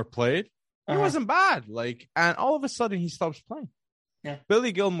Gilmore played, he wasn't bad. Like, and all of a sudden he stops playing. Yeah,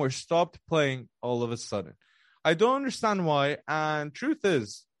 Billy Gilmore stopped playing all of a sudden. I don't understand why. And truth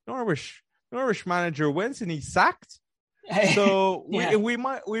is, Norwich manager wins and he's sacked. So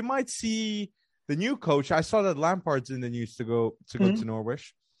we might see the new coach. I saw that Lampard's in the news to go to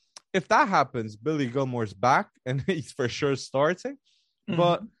Norwich. If that happens, Billy Gilmore's back and he's for sure starting.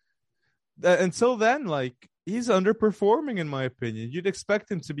 But until then, like, he's underperforming in my opinion. You'd expect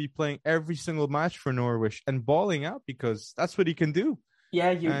him to be playing every single match for Norwich and balling out because that's what he can do.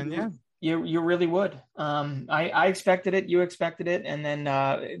 Yeah, you really would. I expected it. You expected it. And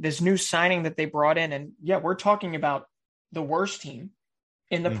then this new signing that they brought in, and we're talking about the worst team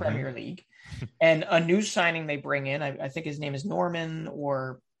in the Premier League, and a new signing they bring in. I think his name is Norman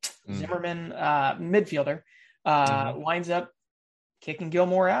or Zimmerman, midfielder, winds up kicking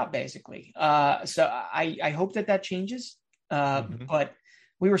Gilmore out basically. So I hope that changes. But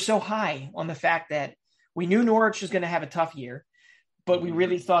we were so high on the fact that we knew Norwich was going to have a tough year, but we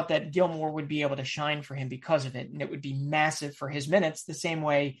really thought that Gilmore would be able to shine for him because of it. And it would be massive for his minutes the same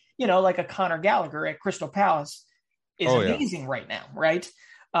way, like a Conor Gallagher at Crystal Palace is amazing right now. Right.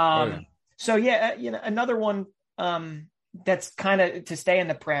 So another one, that's kind of to stay in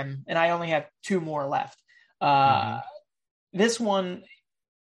the Prem, and I only have two more left. This one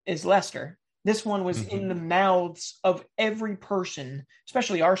is Leicester. This one was in the mouths of every person,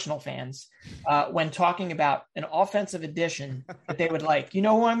 especially Arsenal fans, when talking about an offensive addition that they would like. You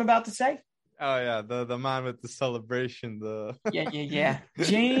know who I'm about to say? Oh, yeah, the man with the celebration. Yeah.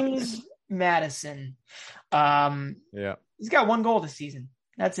 James Maddison. He's got one goal this season.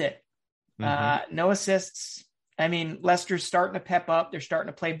 That's it. No assists. I mean, Leicester's starting to pep up. They're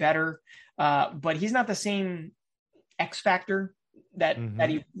starting to play better, but he's not the same X factor that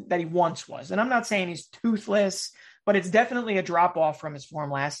he once was. And I'm not saying he's toothless, but it's definitely a drop off from his form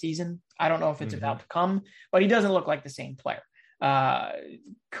last season. I don't know if it's about to come, but he doesn't look like the same player.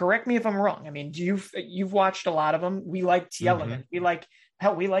 Correct me if I'm wrong. I mean, you've watched a lot of them. We like Tielemans. We like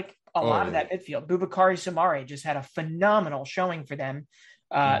a lot of that midfield. Boubakary Soumaré just had a phenomenal showing for them.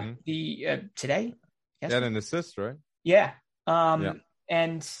 Today, yes, had an assist, right? Yeah.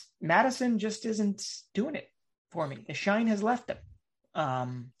 And Madison just isn't doing it for me. The shine has left him.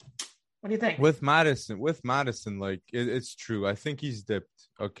 What do you think? With Madison, like it's true. I think he's dipped.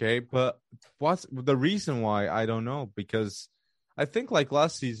 Okay, but what's the reason why? I don't know, because I think like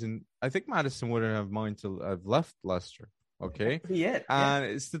last season, I think Madison wouldn't have mind to have left Leicester. Okay, and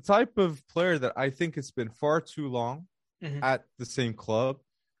it's the type of player that I think it's been far too long at the same club,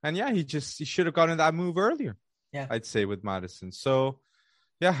 and he should have gotten that move earlier. Yeah, I'd say with Madison. So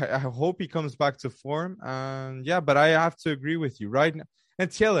yeah, I hope he comes back to form. And but I have to agree with you right now. And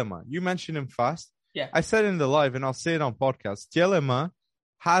Tielemans, you mentioned him fast. Yeah, I said it in the live, and I'll say it on podcast. Tielemans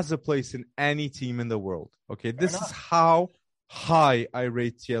has a place in any team in the world. Okay, this is how high I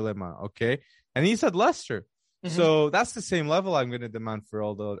rate Tielemans. Okay, and he's at Leicester, so that's the same level I'm going to demand for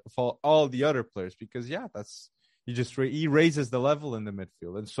all the other players, because he raises the level in the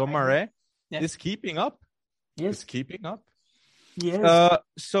midfield, and Soumaré is keeping up. Is keeping up. Yes.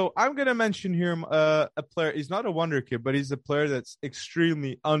 So I'm going to mention here a player. He's not a Wonderkid, but he's a player that's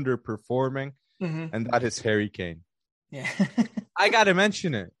extremely underperforming, and that is Harry Kane. Yeah. I got to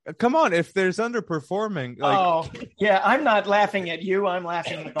mention it. Come on, if there's underperforming. I'm not laughing at you. I'm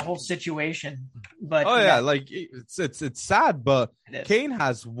laughing at the whole situation. But like it's sad, but Kane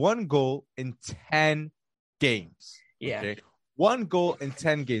has 1 goal in 10 games. Yeah. Okay? 1 goal in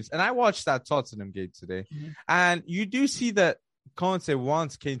 10 games. And I watched that Tottenham game today. And you do see that Conte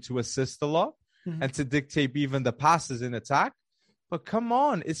wants Kane to assist a lot and to dictate even the passes in attack. But come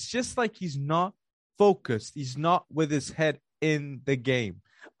on, it's just like he's not focused. He's not with his head in the game.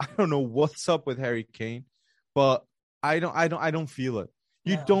 I don't know what's up with Harry Kane, but I don't feel it.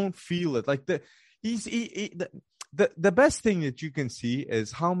 You don't feel it. Like the best thing that you can see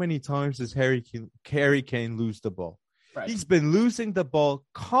is how many times does Harry Kane lose the ball. Right. He's been losing the ball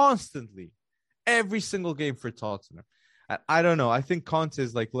constantly, every single game for Tottenham. I don't know. I think Conte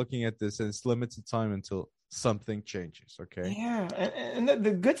is like looking at this, and it's limited time until something changes. Okay. Yeah, and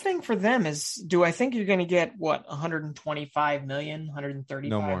the good thing for them is, do I think you're going to get 125 million,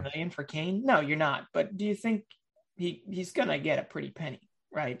 135 million for Kane? No, you're not. But do you think he's going to get a pretty penny?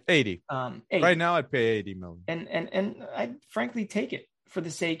 Right. 80. 80. Right now, I'd pay 80 million. And I'd frankly take it for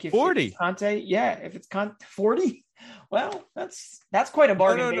the sake of 40. If Conte. Yeah, if it's 40. Well, that's quite a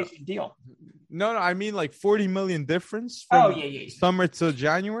bargain deal. No, I mean like 40 million difference from summer to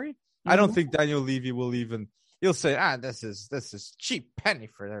January. I don't think Daniel Levy will even. He'll say, this is cheap penny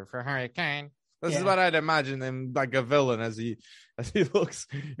for Harry Kane. This is what I'd imagine him, like a villain as he looks.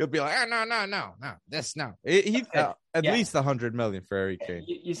 He'll be like, no. He at least 100 million for Harry Kane.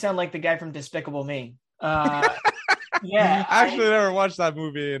 You sound like the guy from Despicable Me. I actually never watched that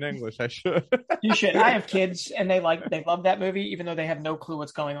movie in English. I should. You should. I have kids, and they love that movie, even though they have no clue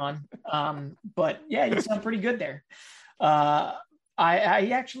what's going on. But yeah, you sound pretty good there. I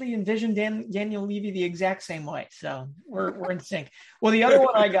actually envisioned Daniel Levy the exact same way, so we're in sync. Well, the other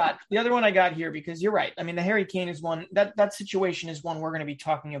one I got here, because you're right. I mean, the Harry Kane is one that situation is one we're going to be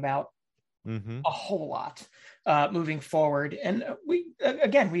talking about a whole lot moving forward, and we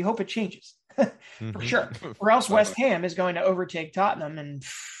hope it changes. For sure, or else West Ham is going to overtake Tottenham, and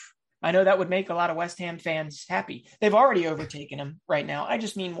I know that would make a lot of West Ham fans happy. They've already overtaken them right now. I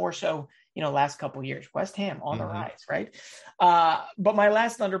just mean more so, last couple of years. West Ham on the rise, right? But my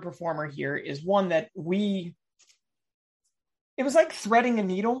last underperformer here is one that it was like threading a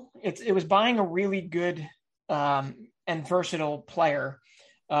needle. It was buying a really good and versatile player,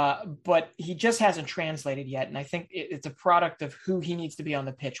 but he just hasn't translated yet. And I think it's a product of who he needs to be on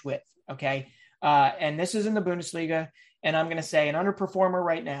the pitch with. Okay. And this is in the Bundesliga. And I'm going to say an underperformer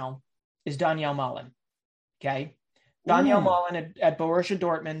right now is Daniel Malen. Okay. Daniel Malen at Borussia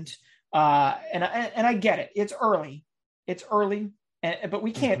Dortmund. And I get it. It's early, but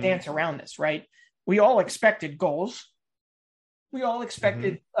we can't dance around this, right? We all expected goals. We all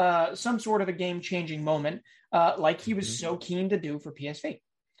expected some sort of a game-changing moment, like he was so keen to do for PSV.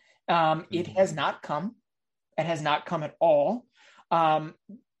 It has not come. It has not come at all.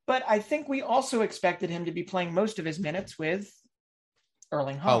 But I think we also expected him to be playing most of his minutes with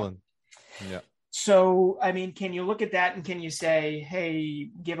Erling Haaland. Yeah. So, I mean, can you look at that and can you say, hey,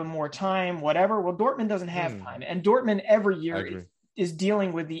 give him more time, whatever? Well, Dortmund doesn't have time. And Dortmund every year is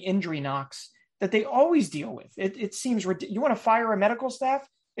dealing with the injury knocks that they always deal with. It seems ridiculous. You want to fire a medical staff?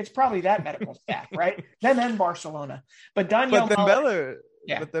 It's probably that medical staff, right? Then Barcelona. But Daniel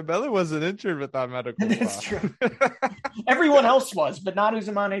But Dembele wasn't injured with that medical That's true. Everyone else was, but not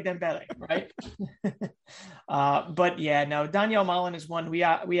Ousmane Dembele, right? But yeah, no, Daniel Malen is one we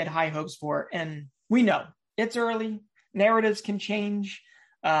had high hopes for, and we know it's early. Narratives can change,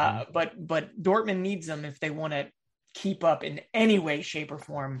 but Dortmund needs them if they want to keep up in any way, shape, or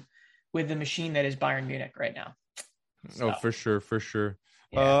form with the machine that is Bayern Munich right now. So, oh, for sure.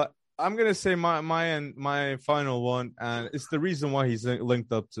 Yeah. I'm gonna say my final one, and it's the reason why he's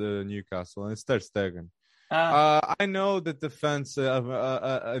linked up to Newcastle, and it's Ter Stegen. I know the defense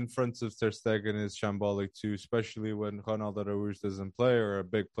in front of Ter Stegen is shambolic too, especially when Ronaldo Araújo doesn't play or a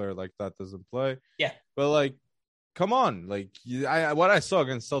big player like that doesn't play. Yeah, but like, come on, like what I saw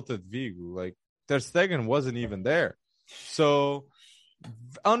against Celta Vigo, like Ter Stegen wasn't even there, so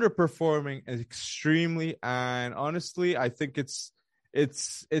underperforming extremely. And honestly, I think it's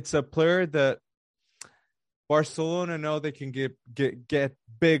a player that Barcelona know they can get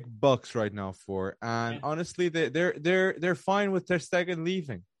big bucks right now for, and honestly, they're fine with Ter Stegen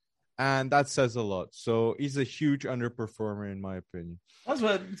leaving, and that says a lot. So he's a huge underperformer in my opinion. That was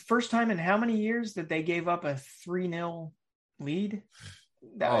the first time in how many years that they gave up a 3-0 lead?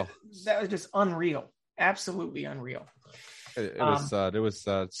 That was just unreal, absolutely unreal. It was sad. It was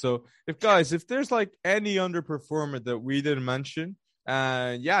sad. So if there's like any underperformer that we didn't mention,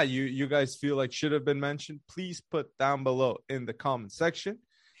 you guys feel like should have been mentioned, please put down below in the comment section.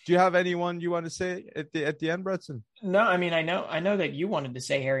 Do you have anyone you want to say at the end, Bretson? No, I mean, I know that you wanted to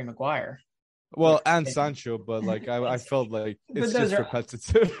say Harry Maguire. Well, and Sancho, but like I felt like it's just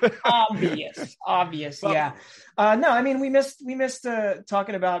repetitive. obvious. But, yeah. No, I mean we missed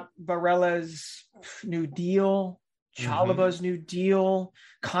talking about Barella's new deal. Chalaba's new deal,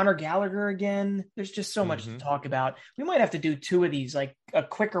 Conor Gallagher again. There's just so much to talk about. We might have to do 2 of these, like a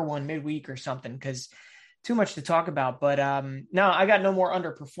quicker one midweek or something, because too much to talk about. But no, I got no more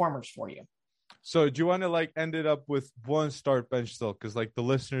underperformers for you. So do you want to like end it up with one start bench still? Because like the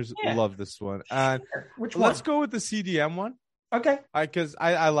listeners love this one. And Which one? Let's go with the CDM one. Okay. Because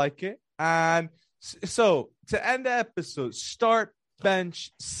I like it. And so to end the episode, start,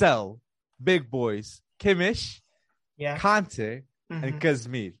 bench, sell, big boys, Kimmich, Kante, and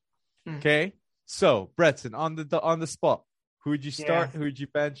Kazmir. Okay, so Breton on the spot. Who would you start? Who would you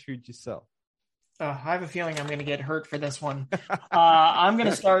bench? Who would you sell? I have a feeling I'm going to get hurt for this one. I'm going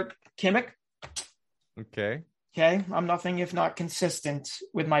to start Kimmich. Okay. I'm nothing if not consistent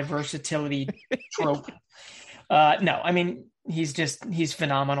with my versatility trope. No, I mean he's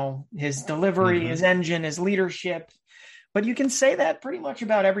phenomenal. His delivery, his engine, his leadership. But you can say that pretty much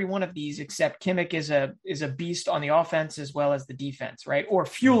about every one of these, except Kimmich is a beast on the offense as well as the defense, right? Or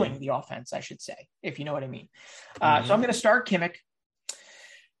fueling the offense, I should say, if you know what I mean. So I'm going to start Kimmich.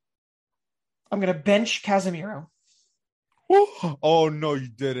 I'm going to bench Casemiro. Oh no, you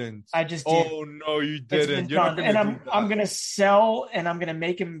didn't. I just did. Oh no, you didn't. You're not gonna I'm going to sell, and I'm going to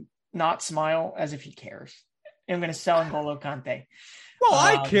make him not smile as if he cares. And I'm going to sell N'Golo Kante. Well,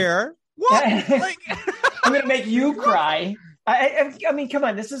 I care. What? I'm going to make you cry. I mean, come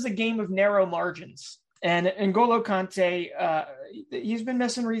on. This is a game of narrow margins. And N'Golo Kante, he's been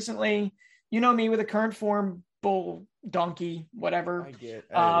missing recently. You know me with a current form, bull, donkey, whatever. I get.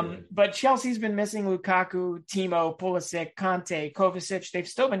 But Chelsea's been missing Lukaku, Timo, Pulisic, Kante, Kovacic. They've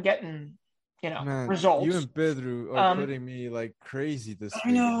still been getting, results. You and Pedro are putting me like crazy this week.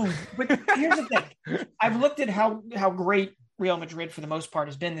 I know. But here's the thing. I've looked at how great Real Madrid for the most part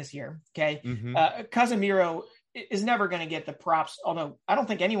has been this year. Okay. Casemiro is never going to get the props, although I don't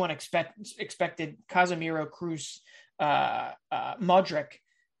think anyone expected Casemiro, Kroos, Modric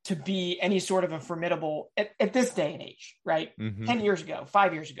to be any sort of a formidable at this day and age, right? 10 years ago,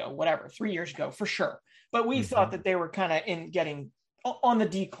 5 years ago, whatever, 3 years ago, for sure. But we thought that they were kind of getting on the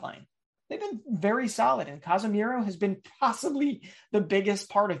decline. They've been very solid, and Casemiro has been possibly the biggest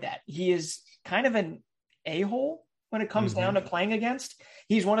part of that. He is kind of an a-hole when it comes down to playing against.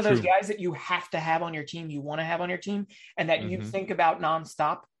 He's one of those guys that you have to have on your team, you want to have on your team, and that you think about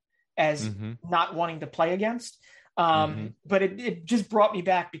nonstop as not wanting to play against. But it just brought me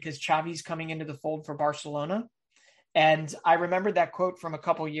back because Xavi's coming into the fold for Barcelona. And I remembered that quote from a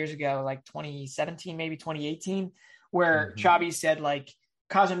couple of years ago, like 2017, maybe 2018, where Xavi said like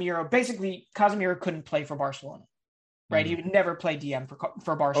Casemiro couldn't play for Barcelona. Right. He would never play DM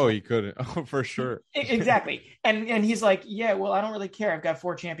for Barcelona. Oh, he couldn't. Oh, for sure. Exactly. And he's like, yeah, well, I don't really care. I've got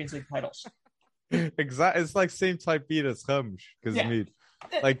 4 Champions League titles. Exactly. It's like same type beat as Ramos.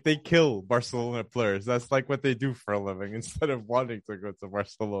 Like they kill Barcelona players. That's like what they do for a living instead of wanting to go to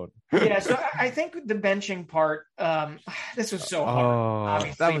Barcelona. Yeah, so I think the benching part, this was so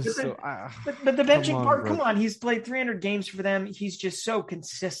hard, obviously. That was but the benching part, bro. come on, he's played 300 games for them. He's just so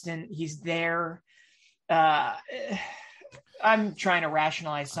consistent. He's there. I'm trying to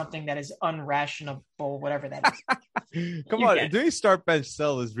rationalize something that is unrationable, whatever that is. Come on, doing start bench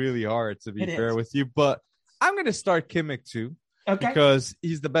sell is really hard, to be fair with you, but I'm going to start Kimmich too. Okay. Because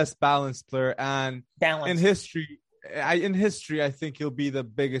he's the best balanced player, and in history, I think he'll be the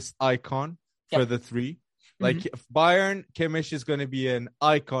biggest icon for the three. Like Bayern, Kimmich is going to be an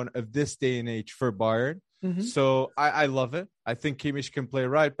icon of this day and age for Bayern. So I love it. I think Kimmich can play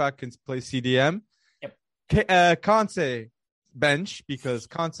right back, can play CDM. Conte bench, because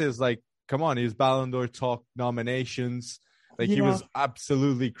Conte is like, come on, he was Ballon d'Or talk nominations. Like he was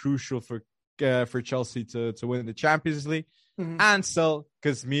absolutely crucial for Chelsea to win the Champions League. And sell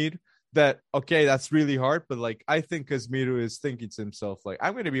Casemiro. That's really hard, but like I think Casemiro is thinking to himself, like,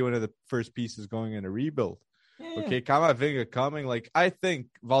 I'm going to be one of the first pieces going in a rebuild. Okay, Camavinga coming. Like I think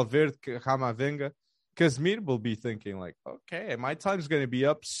Valverde, Camavinga, Casemiro will be thinking like, okay, my time's going to be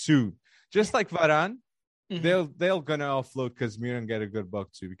up soon. Just like Varane, they're going to offload Casemiro and get a good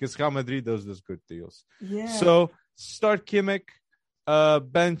buck too, because Real Madrid does those good deals. So start Kimmich,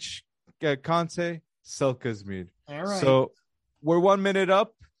 bench Conte, sell Casemiro. All right. So we're 1 minute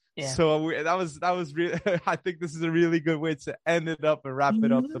up. So that was really, I think this is a really good way to end it up and wrap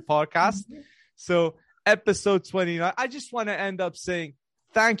it up, the podcast. So episode 29, I just want to end up saying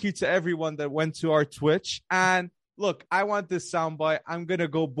thank you to everyone that went to our Twitch. And look, I want this soundbite. I'm going to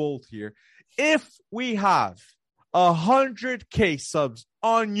go bold here. If we have 100K subs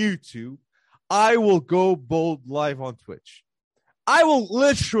on YouTube, I will go bold live on Twitch. I will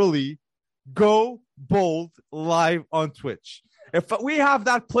literally go bold live on Twitch. If we have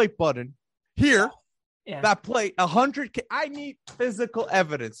that play button here, that play 100K, I need physical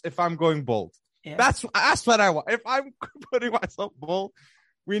evidence if I'm going bold. That's what I want. If I'm putting myself bold,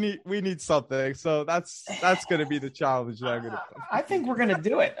 we need something. So that's going to be the challenge that I'm going to play. I think we're going to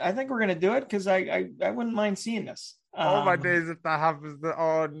do it. Because I wouldn't mind seeing this. Oh my days, if that happens,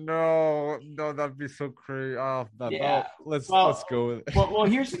 no, that'd be so crazy. Oh, no. Let's go with it. Well,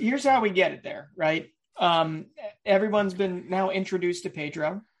 here's how we get it there, right? Everyone's been now introduced to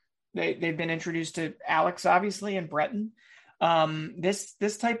Pedro. They've been introduced to Alex, obviously, and Breton.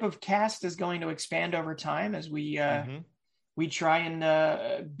 This type of cast is going to expand over time as we try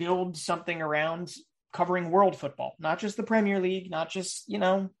and build something around covering world football, not just the Premier League, not just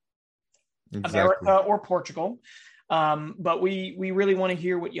America or Portugal. But we really want to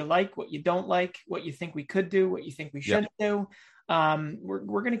hear what you like, what you don't like, what you think we could do, what you think we shouldn't do.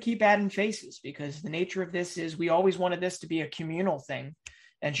 We're going to keep adding faces, because the nature of this is we always wanted this to be a communal thing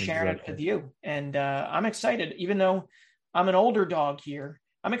and sharing it with you. And I'm excited, even though I'm an older dog here,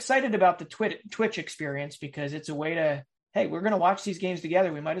 I'm excited about the Twitch experience, because it's a way to, hey, we're going to watch these games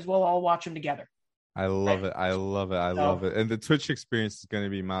together. We might as well all watch them together. I love it. I love it. And the Twitch experience is going to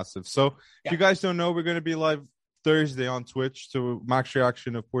be massive. So if you guys don't know, we're going to be live Thursday on Twitch to max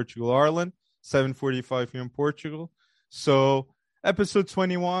reaction of Portugal Ireland, 7:45 here in Portugal. So episode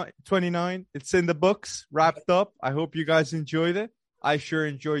 29, it's in the books, wrapped up. I hope you guys enjoyed it. I sure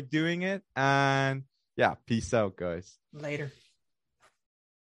enjoyed doing it. And peace out, guys. Later.